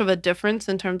means much of a difference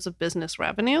in terms of business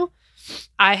revenue.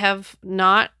 I have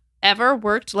not ever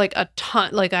worked like a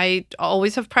ton. Like I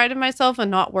always have prided myself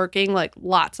on not working like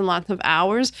lots and lots of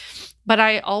hours, but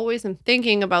I always am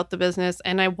thinking about the business,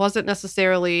 and I wasn't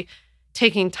necessarily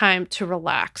taking time to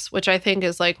relax, which I think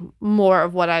is like more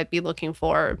of what I'd be looking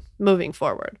for moving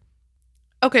forward.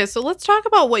 Okay, so let's talk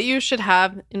about what you should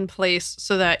have in place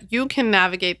so that you can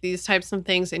navigate these types of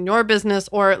things in your business,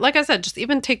 or like I said, just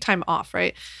even take time off,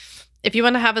 right? If you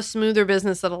want to have a smoother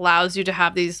business that allows you to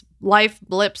have these life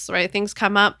blips, right? Things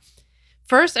come up.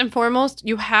 First and foremost,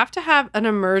 you have to have an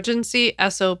emergency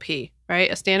SOP,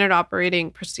 right? A standard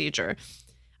operating procedure.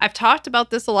 I've talked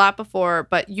about this a lot before,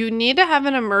 but you need to have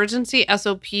an emergency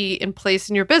SOP in place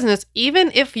in your business,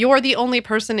 even if you're the only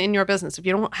person in your business. If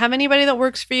you don't have anybody that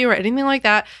works for you or anything like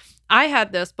that, I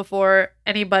had this before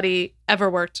anybody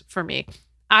ever worked for me.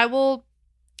 I will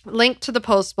link to the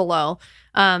post below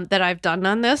that I've done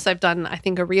on this. I've done, I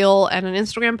think, a reel and an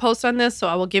Instagram post on this, so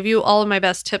I will give you all of my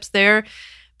best tips there.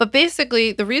 But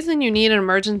basically, the reason you need an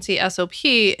emergency SOP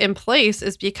in place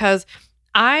is because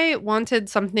I wanted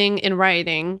something in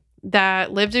writing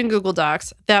that lived in Google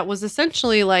Docs that was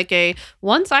essentially like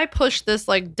once I push this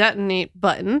like detonate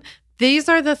button, these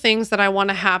are the things that I want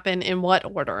to happen in what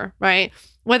order, right?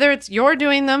 Whether it's you're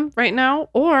doing them right now,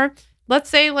 or let's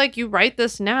say like you write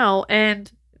this now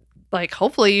and like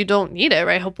hopefully you don't need it,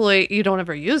 right? Hopefully you don't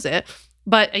ever use it.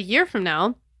 But a year from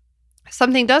now,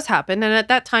 something does happen. And at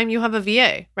that time you have a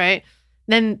VA, right?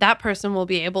 Then that person will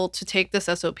be able to take this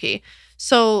SOP.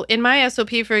 So in my SOP,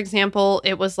 for example,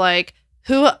 it was like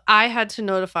who I had to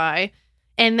notify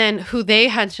and then who they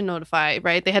had to notify,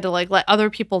 right? They had to like let other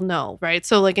people know, right?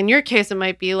 So like in your case, it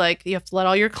might be like you have to let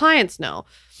all your clients know.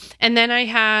 And then I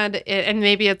had, and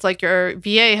maybe it's like your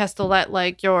VA has to let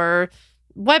like your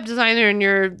web designer and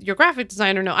your graphic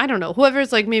designer know. I don't know,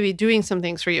 whoever's like maybe doing some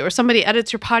things for you, or somebody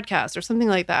edits your podcast or something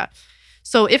like that.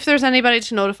 So if there's anybody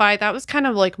to notify, that was kind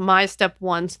of like my step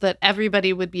one, so that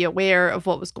everybody would be aware of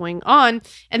what was going on.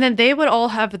 And then they would all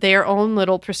have their own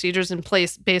little procedures in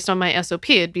place based on my SOP.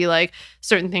 It'd be like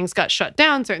certain things got shut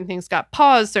down, certain things got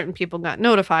paused, certain people got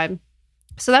notified.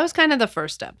 So that was kind of the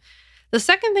first step. The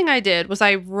second thing I did was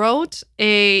I wrote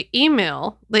an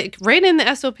email, like right in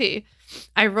the SOP.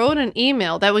 I wrote an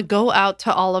email that would go out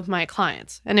to all of my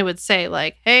clients, and it would say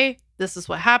like, hey, this is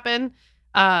what happened.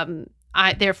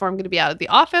 Therefore, I'm going to be out of the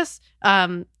office.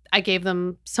 I gave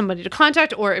them somebody to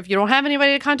contact, or if you don't have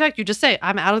anybody to contact, you just say,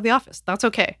 I'm out of the office. That's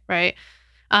okay, right?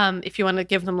 If you want to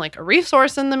give them like a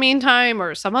resource in the meantime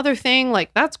or some other thing,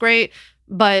 like that's great.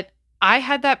 But I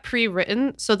had that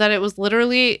pre-written so that it was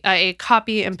literally a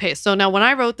copy and paste. So now when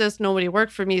I wrote this, nobody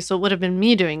worked for me, so it would have been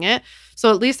me doing it. So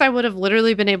at least I would have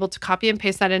literally been able to copy and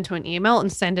paste that into an email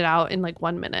and send it out in like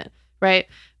 1 minute, right?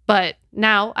 But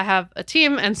now I have a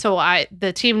team, and so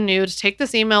the team knew to take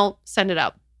this email, send it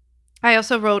out. I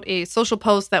also wrote a social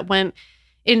post that went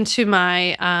into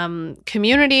my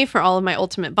community for all of my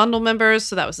Ultimate Bundle members.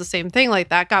 So that was the same thing. Like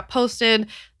that got posted.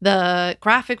 The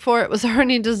graphic for it was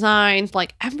already designed.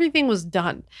 Like everything was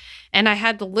done. And I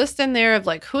had the list in there of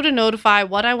like who to notify,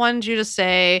 what I wanted you to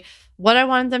say, what I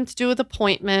wanted them to do with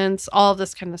appointments, all of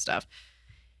this kind of stuff.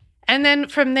 And then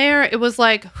from there, it was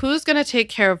like, who's going to take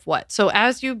care of what? So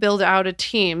as you build out a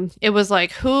team, it was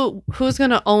like, who's going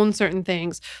to own certain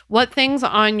things? What things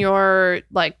on your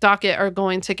like docket are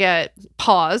going to get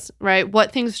paused, right?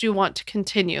 What things do you want to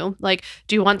continue? Like,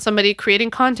 do you want somebody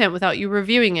creating content without you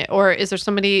reviewing it? Or is there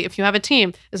somebody, if you have a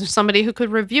team, is there somebody who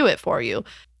could review it for you?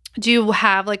 Do you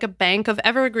have like a bank of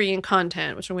evergreen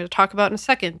content, which I'm going to talk about in a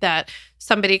second, that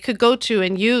somebody could go to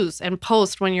and use and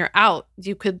post when you're out?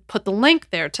 You could put the link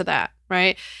there to that,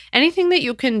 right? Anything that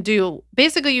you can do.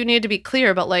 Basically, you need to be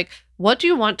clear about like, what do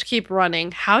you want to keep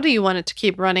running? How do you want it to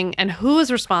keep running? And who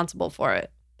is responsible for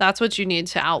it? That's what you need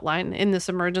to outline in this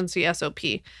emergency SOP.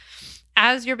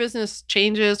 As your business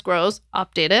changes, grows,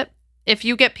 update it. If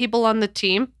you get people on the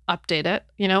team, update it,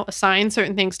 assign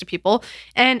certain things to people.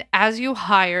 And as you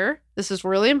hire, this is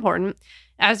really important,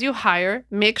 as you hire,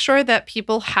 make sure that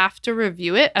people have to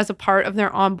review it as a part of their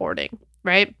onboarding,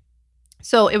 right?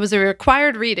 So it was a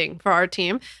required reading for our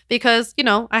team because,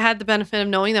 I had the benefit of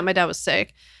knowing that my dad was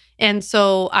sick. And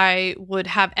so I would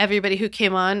have everybody who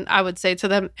came on, I would say to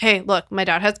them, hey, look, my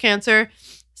dad has cancer.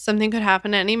 Something could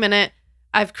happen at any minute.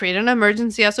 I've created an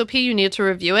emergency SOP. You need to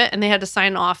review it. And they had to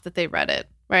sign off that they read it,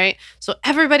 right? So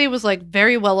everybody was like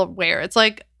very well aware. It's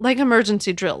like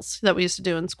emergency drills that we used to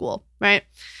do in school, right?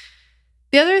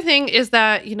 The other thing is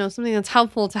that, something that's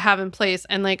helpful to have in place,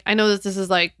 and like, I know that this is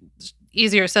like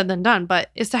easier said than done, but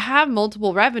is to have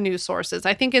multiple revenue sources.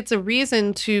 I think it's a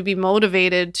reason to be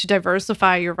motivated to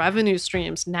diversify your revenue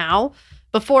streams now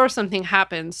before something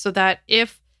happens, so that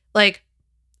if like,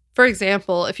 for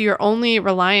example, if you're only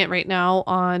reliant right now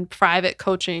on private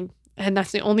coaching and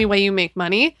that's the only way you make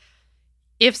money,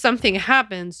 if something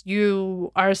happens,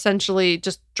 you are essentially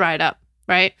just dried up,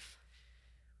 right?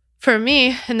 For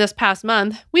me, in this past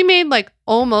month, we made like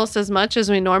almost as much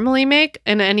as we normally make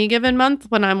in any given month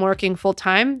when I'm working full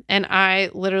time. And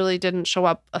I literally didn't show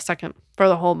up a second for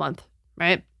the whole month,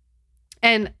 right?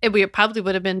 And we probably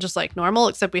would have been just like normal,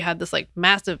 except we had this like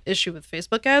massive issue with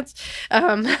Facebook ads.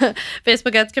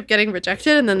 Facebook ads kept getting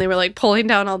rejected, and then they were like pulling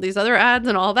down all these other ads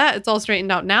and all that. It's all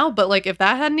straightened out now. But like if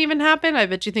that hadn't even happened, I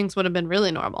bet you things would have been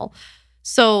really normal.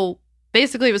 So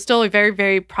basically, it was still a very,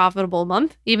 very profitable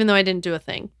month, even though I didn't do a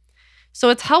thing. So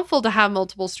it's helpful to have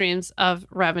multiple streams of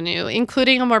revenue,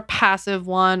 including a more passive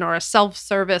one or a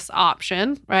self-service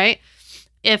option, right?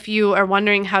 If you are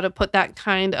wondering how to put that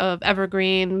kind of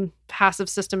evergreen passive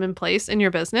system in place in your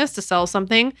business to sell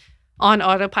something on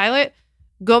autopilot,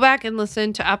 go back and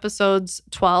listen to episodes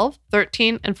 12,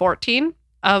 13, and 14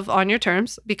 of On Your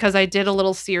Terms, because I did a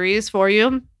little series for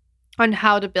you on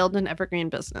how to build an evergreen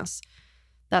business.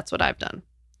 That's what I've done.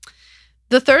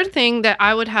 The third thing that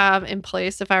I would have in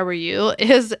place if I were you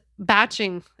is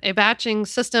batching, a batching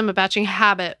system, a batching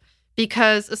habit.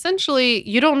 Because essentially,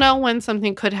 you don't know when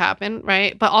something could happen,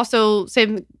 right? But also,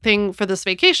 same thing for this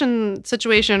vacation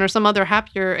situation or some other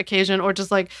happier occasion, or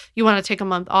just like you want to take a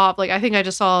month off. Like I think I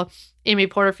just saw Amy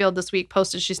Porterfield this week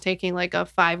posted she's taking like a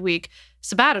 5-week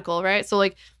sabbatical, right? So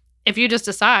like if you just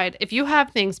decide, if you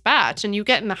have things batch and you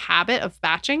get in the habit of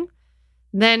batching,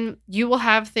 then you will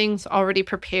have things already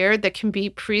prepared that can be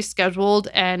pre-scheduled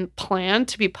and planned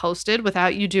to be posted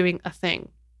without you doing a thing.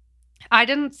 I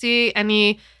didn't see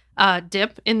any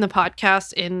dip in the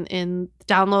podcast in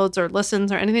downloads or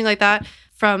listens or anything like that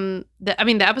from the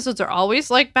episodes are always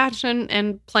like batched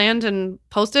and planned and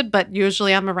posted, but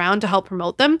usually I'm around to help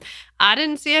promote them. I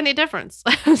didn't see any difference.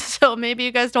 So maybe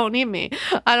you guys don't need me.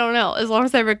 I don't know. As long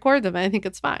as I record them, I think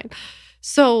it's fine.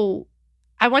 So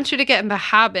I want you to get in the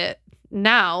habit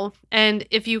now. And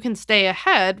if you can stay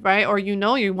ahead, right? Or you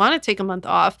want to take a month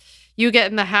off, you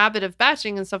get in the habit of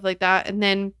batching and stuff like that. And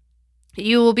then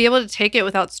you will be able to take it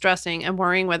without stressing and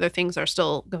worrying whether things are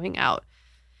still going out.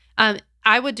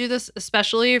 I would do this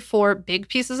especially for big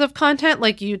pieces of content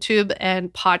like YouTube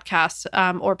and podcasts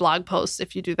or blog posts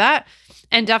if you do that.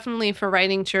 And definitely for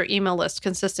writing to your email list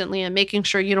consistently and making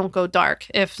sure you don't go dark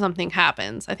if something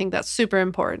happens. I think that's super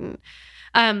important.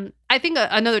 I think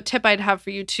another tip I'd have for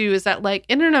you too is that like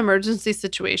in an emergency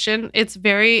situation, it's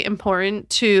very important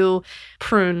to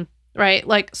prune. Right?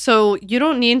 Like, so you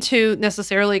don't need to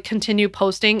necessarily continue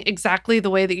posting exactly the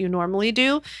way that you normally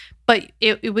do, but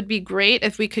it would be great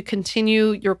if we could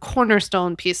continue your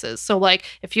cornerstone pieces. So like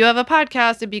if you have a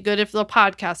podcast, it'd be good if the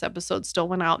podcast episode still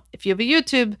went out. If you have a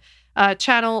YouTube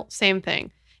channel, same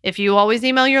thing. If you always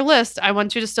email your list, I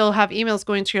want you to still have emails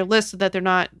going to your list so that they're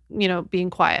not, being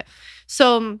quiet.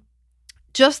 So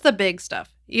just the big stuff.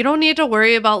 You don't need to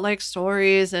worry about like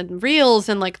stories and reels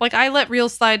and like I let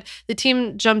reels slide. The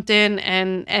team jumped in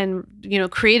and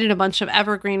created a bunch of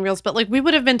evergreen reels, but like we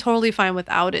would have been totally fine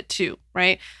without it too,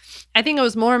 right? I think it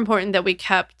was more important that we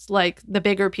kept like the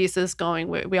bigger pieces going.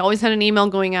 We always had an email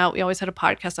going out. We always had a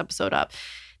podcast episode up.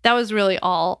 That was really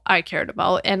all I cared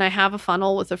about. And I have a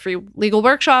funnel with a free legal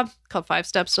workshop called 5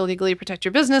 Steps to Legally Protect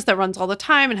Your Business that runs all the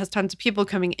time and has tons of people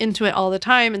coming into it all the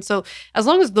time. And so as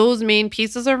long as those main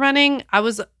pieces are running, I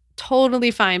was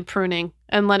totally fine pruning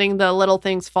and letting the little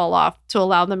things fall off to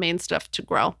allow the main stuff to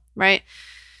grow, right?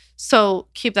 So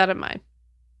keep that in mind.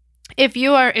 If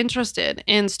you are interested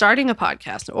in starting a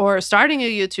podcast or starting a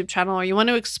YouTube channel, or you want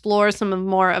to explore some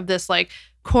more of this like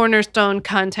cornerstone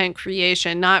content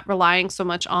creation, not relying so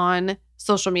much on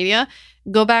social media,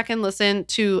 go back and listen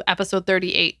to episode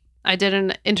 38. I did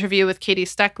an interview with Katie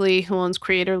Steckley, who owns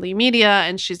Creatorly Media,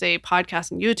 and she's a podcast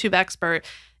and YouTube expert.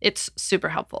 It's super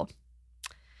helpful.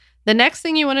 The next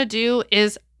thing you want to do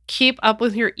is keep up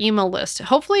with your email list.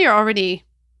 Hopefully you're already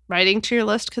writing to your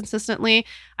list consistently.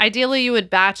 Ideally, you would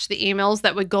batch the emails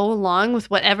that would go along with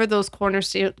whatever those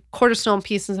cornerstone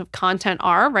pieces of content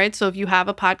are, right? So if you have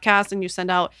a podcast and you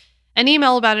send out an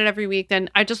email about it every week, then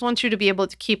I just want you to be able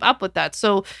to keep up with that.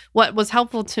 So what was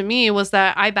helpful to me was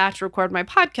that I batch record my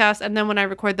podcast. And then when I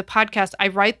record the podcast, I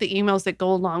write the emails that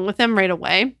go along with them right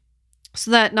away.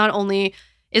 So that not only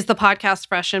is the podcast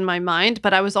fresh in my mind,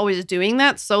 but I was always doing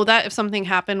that so that if something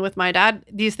happened with my dad,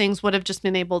 these things would have just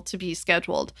been able to be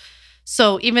scheduled.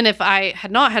 So even if I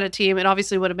had not had a team, it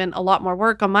obviously would have been a lot more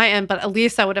work on my end, but at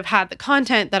least I would have had the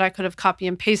content that I could have copy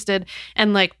and pasted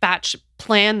and like batch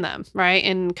plan them, right?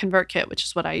 In ConvertKit, which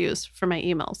is what I use for my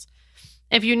emails.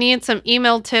 If you need some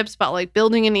email tips about like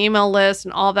building an email list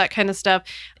and all that kind of stuff,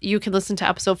 you can listen to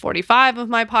episode 45 of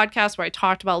my podcast where I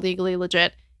talked about Legally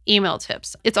Legit email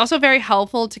tips. It's also very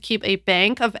helpful to keep a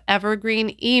bank of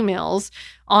evergreen emails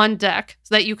on deck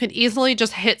so that you can easily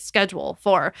just hit schedule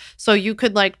for. So you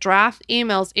could like draft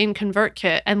emails in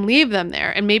ConvertKit and leave them there.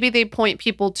 And maybe they point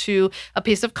people to a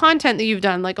piece of content that you've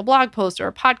done, like a blog post or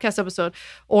a podcast episode,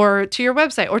 or to your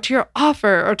website or to your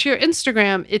offer or to your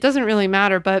Instagram. It doesn't really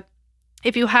matter. But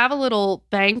if you have a little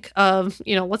bank of,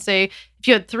 let's say if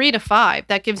you had 3 to 5,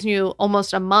 that gives you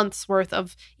almost a month's worth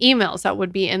of emails that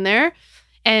would be in there.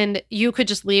 And you could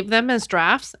just leave them as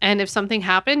drafts. And if something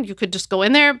happened, you could just go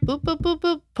in there, boop, boop, boop,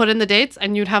 boop, put in the dates,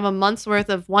 and you'd have a month's worth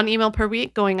of 1 email per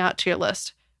week going out to your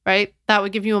list, right? That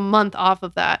would give you a month off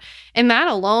of that. And that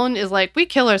alone is like, we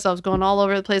kill ourselves going all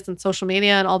over the place on social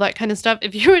media and all that kind of stuff.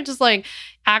 If you were just like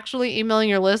actually emailing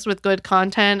your list with good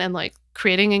content and like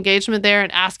creating engagement there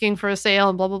and asking for a sale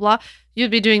and blah, blah, blah, you'd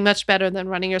be doing much better than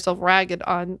running yourself ragged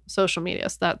on social media.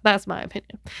 So that's my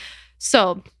opinion.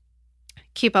 So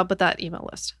keep up with that email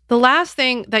list. The last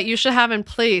thing that you should have in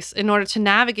place in order to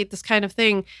navigate this kind of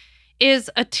thing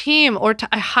is a team or to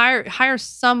hire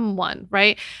someone,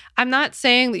 right? I'm not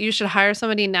saying that you should hire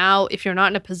somebody now if you're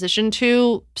not in a position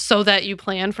to, so that you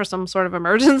plan for some sort of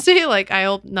emergency. Like, I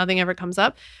hope nothing ever comes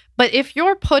up. But if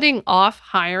you're putting off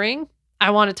hiring,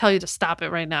 I want to tell you to stop it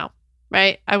right now,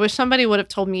 right? I wish somebody would have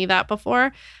told me that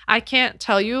before. I can't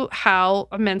tell you how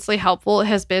immensely helpful it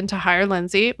has been to hire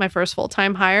Lindsay, my first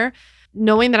full-time hire,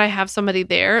 knowing that I have somebody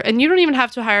there. And you don't even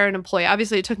have to hire an employee.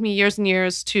 Obviously, it took me years and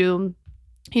years to,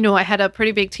 I had a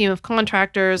pretty big team of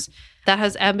contractors that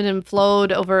has ebbed and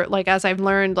flowed over, like, as I've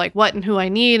learned, like, what and who I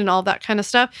need and all that kind of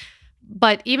stuff.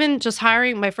 But even just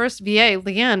hiring my first VA,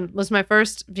 Leanne was my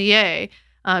first VA.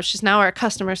 She's now our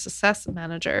customer success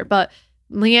manager. But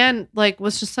Leanne,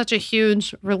 was just such a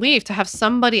huge relief to have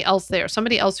somebody else there,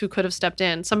 somebody else who could have stepped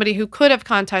in, somebody who could have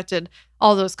contacted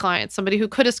all those clients, somebody who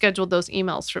could have scheduled those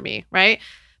emails for me, right?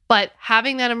 But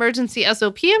having that emergency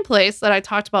SOP in place that I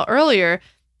talked about earlier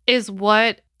is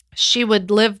what she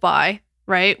would live by,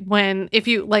 right? If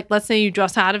you, let's say you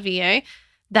just had a VA,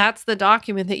 that's the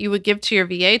document that you would give to your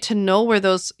VA to know where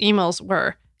those emails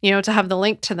were, to have the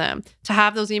link to them, to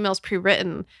have those emails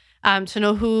pre-written, to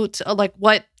know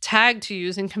what tag to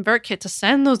use in ConvertKit to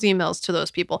send those emails to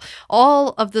those people. All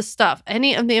of the stuff,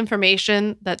 any of the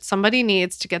information that somebody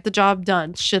needs to get the job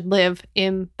done should live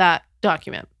in that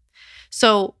document.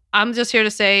 So I'm just here to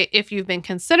say, if you've been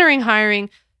considering hiring,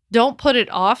 don't put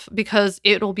it off, because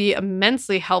it'll be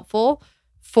immensely helpful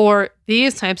for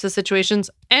these types of situations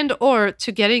and or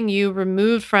to getting you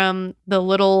removed from the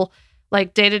little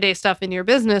day-to-day stuff in your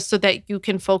business so that you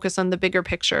can focus on the bigger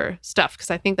picture stuff, because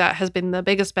I think that has been the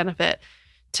biggest benefit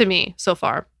to me so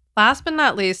far. Last but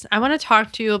not least, I want to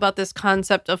talk to you about this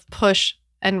concept of push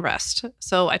and rest.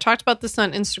 So I talked about this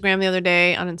on Instagram the other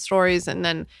day on stories, and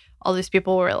then all these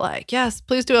people were like, yes,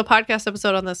 please do a podcast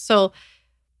episode on this. So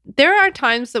there are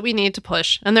times that we need to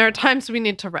push and there are times we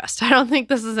need to rest. I don't think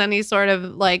this is any sort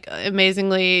of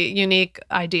amazingly unique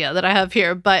idea that I have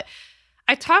here, but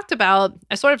I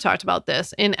sort of talked about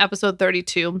this in episode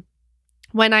 32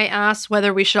 when I asked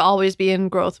whether we should always be in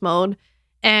growth mode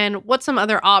and what some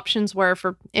other options were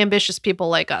for ambitious people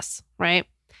like us, right?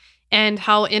 And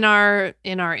how in our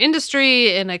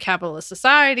industry, in a capitalist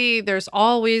society, there's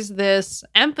always this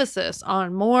emphasis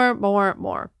on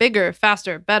more, bigger,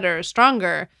 faster, better,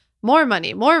 stronger, more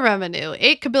money, more revenue,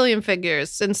 8 kabillion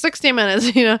figures in 60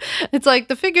 minutes. It's like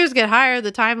the figures get higher,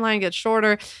 the timeline gets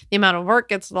shorter, the amount of work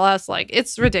gets less. Like,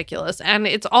 it's ridiculous. And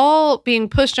it's all being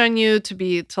pushed on you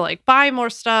to like buy more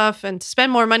stuff and to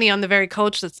spend more money on the very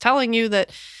coach that's telling you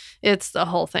that it's the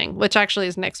whole thing, which actually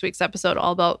is next week's episode,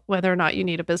 all about whether or not you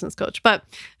need a business coach. But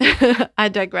I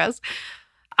digress.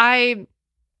 I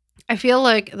feel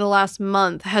like the last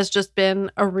month has just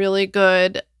been a really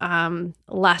good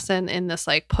lesson in this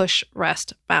like push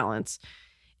rest balance.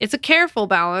 It's a careful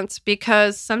balance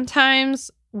because sometimes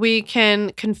we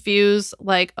can confuse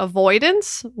like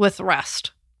avoidance with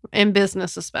rest in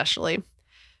business, especially,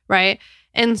 right?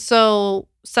 And so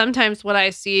sometimes what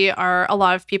I see are a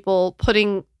lot of people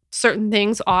putting certain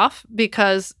things off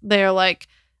because they're like,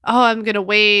 oh, I'm going to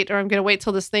wait, or I'm going to wait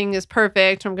till this thing is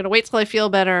perfect, or I'm going to wait till I feel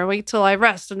better, or wait till I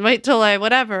rest, and wait till I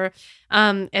whatever.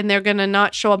 And they're going to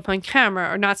not show up on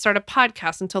camera or not start a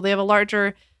podcast until they have a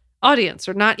larger audience,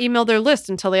 or not email their list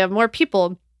until they have more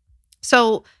people.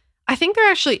 So I think there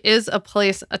actually is a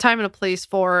time and a place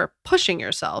for pushing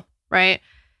yourself, right?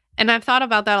 And I've thought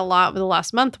about that a lot over the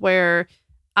last month where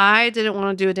I didn't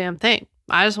want to do a damn thing.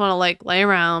 I just want to like lay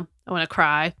around. I want to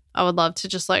cry. I would love to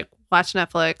just like watch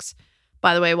Netflix.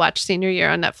 By the way, watch Senior Year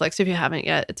on Netflix if you haven't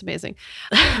yet. It's amazing.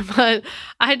 But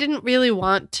I didn't really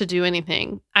want to do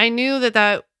anything. I knew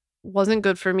that wasn't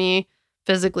good for me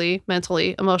physically,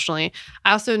 mentally, emotionally.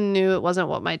 I also knew it wasn't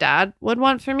what my dad would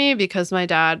want for me because my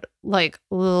dad like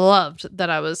loved that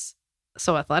I was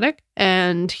so athletic,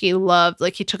 and he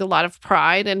took a lot of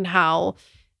pride in how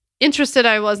interested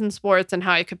I was in sports and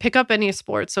how I could pick up any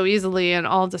sport so easily and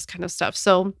all this kind of stuff.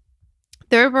 So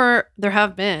there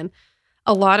have been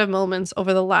a lot of moments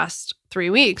over the last 3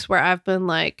 weeks where I've been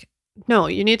like, no,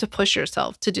 you need to push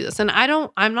yourself to do this. And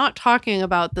I'm not talking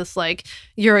about this like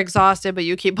you're exhausted, but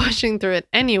you keep pushing through it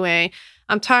anyway.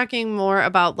 I'm talking more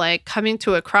about like coming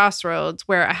to a crossroads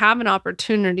where I have an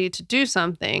opportunity to do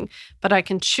something, but I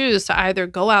can choose to either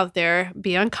go out there,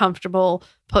 be uncomfortable,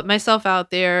 put myself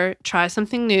out there, try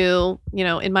something new,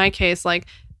 in my case, like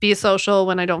be social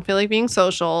when I don't feel like being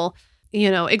social,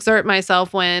 exert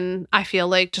myself when I feel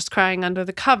like just crying under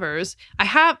the covers.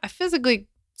 I physically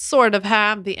sort of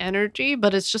have the energy,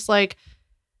 but it's just like,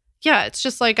 yeah, it's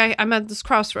just like I'm at this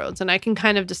crossroads and I can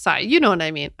kind of decide. You know what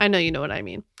I mean? I know you know what I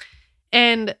mean.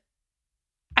 And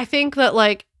I think that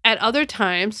like at other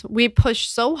times we push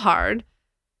so hard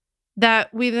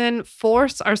that we then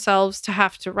force ourselves to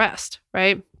have to rest,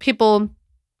 right? People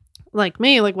like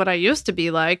me, like what I used to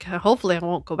be like, hopefully I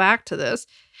won't go back to this,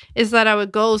 is that I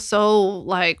would go so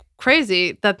like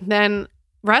crazy that then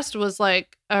rest was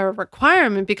like a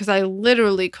requirement because I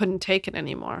literally couldn't take it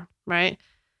anymore, right?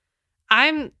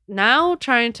 I'm now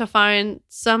trying to find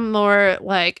some more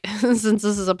like, since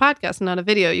this is a podcast, not a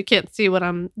video, you can't see what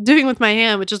I'm doing with my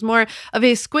hand, which is more of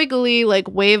a squiggly like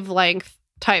wavelength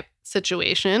type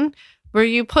situation where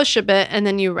you push a bit and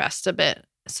then you rest a bit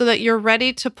so that you're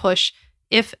ready to push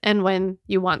if and when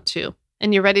you want to,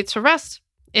 and you're ready to rest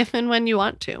if and when you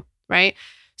want to, right?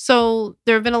 So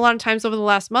there have been a lot of times over the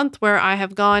last month where I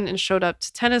have gone and showed up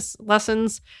to tennis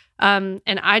lessons, and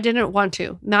I didn't want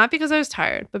to, not because I was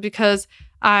tired, but because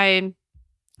I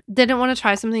didn't want to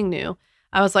try something new.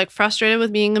 I was like frustrated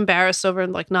with being embarrassed over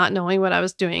like not knowing what I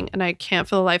was doing, and I can't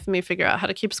for the life of me figure out how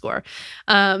to keep score,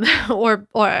 or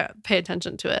pay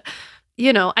attention to it.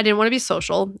 I didn't want to be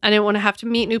social. I didn't want to have to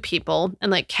meet new people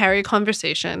and like carry a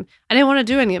conversation. I didn't want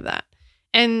to do any of that.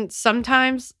 And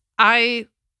sometimes I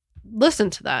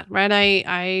listened to that, right?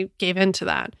 I gave in to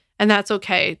that, and that's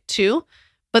okay too.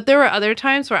 But there were other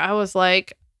times where I was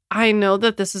like, I know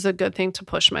that this is a good thing to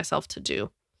push myself to do.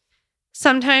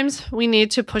 Sometimes we need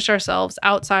to push ourselves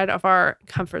outside of our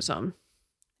comfort zone.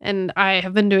 And I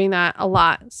have been doing that a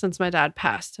lot since my dad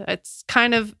passed. It's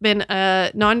kind of been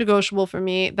a non-negotiable for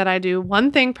me that I do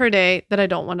one thing per day that I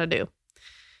don't want to do.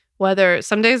 Whether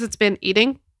some days it's been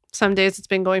eating, some days it's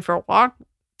been going for a walk,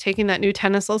 taking that new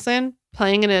tennis lesson,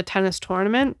 playing in a tennis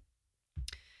tournament,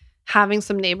 having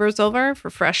some neighbors over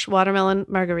for fresh watermelon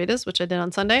margaritas, which I did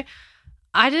on Sunday.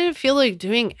 I didn't feel like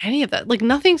doing any of that. Like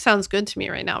nothing sounds good to me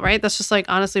right now, right? That's just like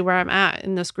honestly where I'm at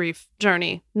in this grief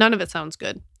journey. None of it sounds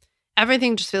good.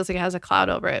 Everything just feels like it has a cloud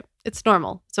over it. It's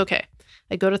normal. It's okay.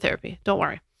 I go to therapy. Don't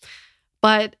worry.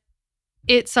 But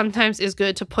it sometimes is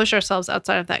good to push ourselves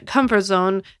outside of that comfort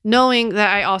zone, knowing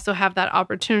that I also have that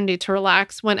opportunity to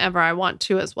relax whenever I want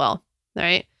to as well,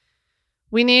 right?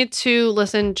 We need to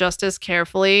listen just as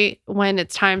carefully when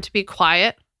it's time to be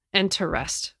quiet and to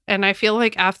rest. And I feel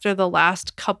like after the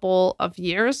last couple of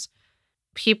years,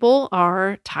 people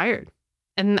are tired.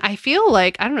 And I feel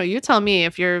like, I don't know, you tell me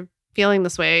if you're feeling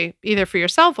this way either for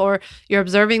yourself or you're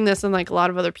observing this in like a lot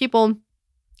of other people,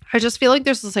 I just feel like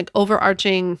there's this like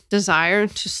overarching desire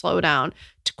to slow down,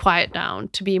 to quiet down,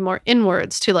 to be more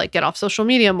inwards, to like get off social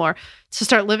media more, to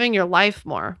start living your life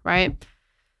more, right?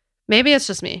 Maybe it's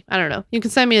just me. I don't know. You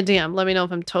can send me a DM. Let me know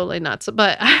if I'm totally nuts.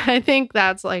 But I think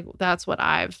that's what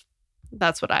I've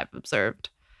observed.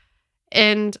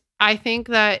 And I think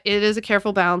that it is a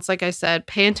careful balance. Like I said,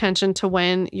 pay attention to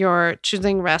when you're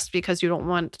choosing rest because you don't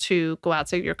want to go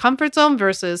outside your comfort zone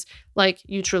versus like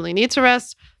you truly need to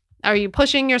rest. Are you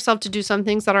pushing yourself to do some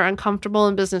things that are uncomfortable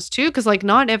in business too? Because like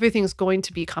not everything's going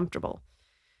to be comfortable.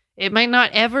 It might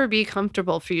not ever be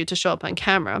comfortable for you to show up on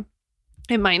camera.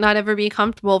 It might not ever be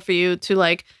comfortable for you to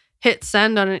like hit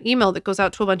send on an email that goes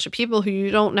out to a bunch of people who you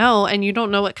don't know and you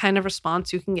don't know what kind of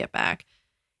response you can get back.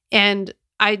 And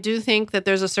I do think that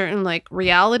there's a certain like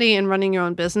reality in running your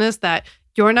own business that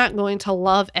you're not going to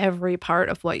love every part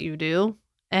of what you do.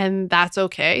 And that's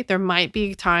okay. There might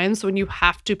be times when you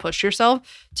have to push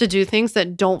yourself to do things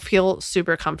that don't feel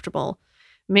super comfortable.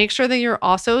 Make sure that you're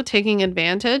also taking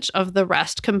advantage of the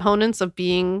rest components of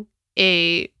being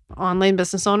a online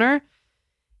business owner.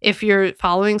 If you're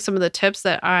following some of the tips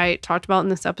that I talked about in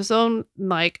this episode,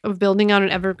 like of building out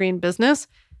an evergreen business,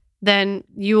 then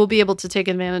you will be able to take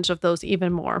advantage of those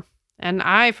even more. And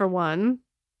I, for one,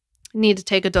 need to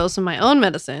take a dose of my own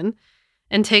medicine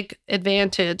and take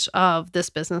advantage of this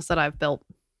business that I've built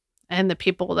and the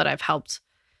people that I've helped.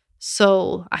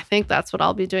 So I think that's what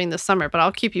I'll be doing this summer, but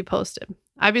I'll keep you posted.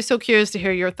 I'd be so curious to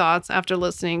hear your thoughts after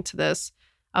listening to this.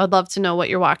 I would love to know what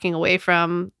you're walking away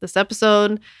from this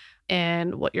episode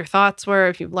and what your thoughts were.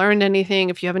 If you've learned anything,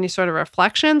 if you have any sort of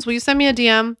reflections, will you send me a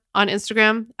DM on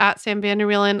Instagram at Sam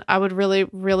Vanderwielen? I would really,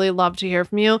 really love to hear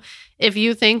from you. If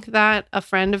you think that a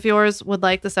friend of yours would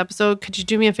like this episode, could you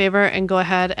do me a favor and go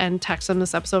ahead and text them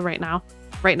this episode right now?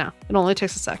 Right now. It only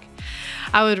takes a sec.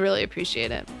 I would really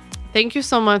appreciate it. Thank you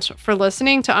so much for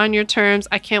listening to On Your Terms.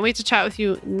 I can't wait to chat with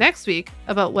you next week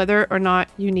about whether or not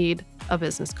you need a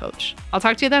business coach. I'll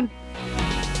talk to you then.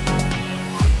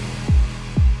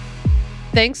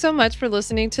 Thanks so much for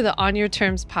listening to the On Your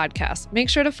Terms podcast. Make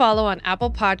sure to follow on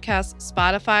Apple Podcasts,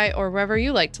 Spotify, or wherever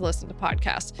you like to listen to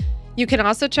podcasts. You can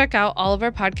also check out all of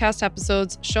our podcast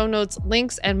episodes, show notes,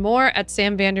 links, and more at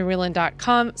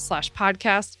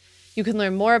samvanderwielen.com/podcast. You can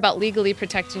learn more about legally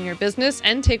protecting your business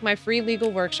and take my free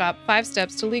legal workshop, 5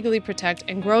 Steps to Legally Protect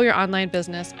and Grow Your Online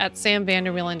Business at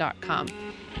samvanderwielen.com.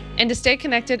 And to stay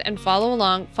connected and follow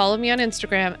along, follow me on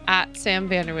Instagram at Sam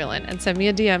Vanderwielen and send me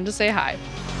a DM to say hi.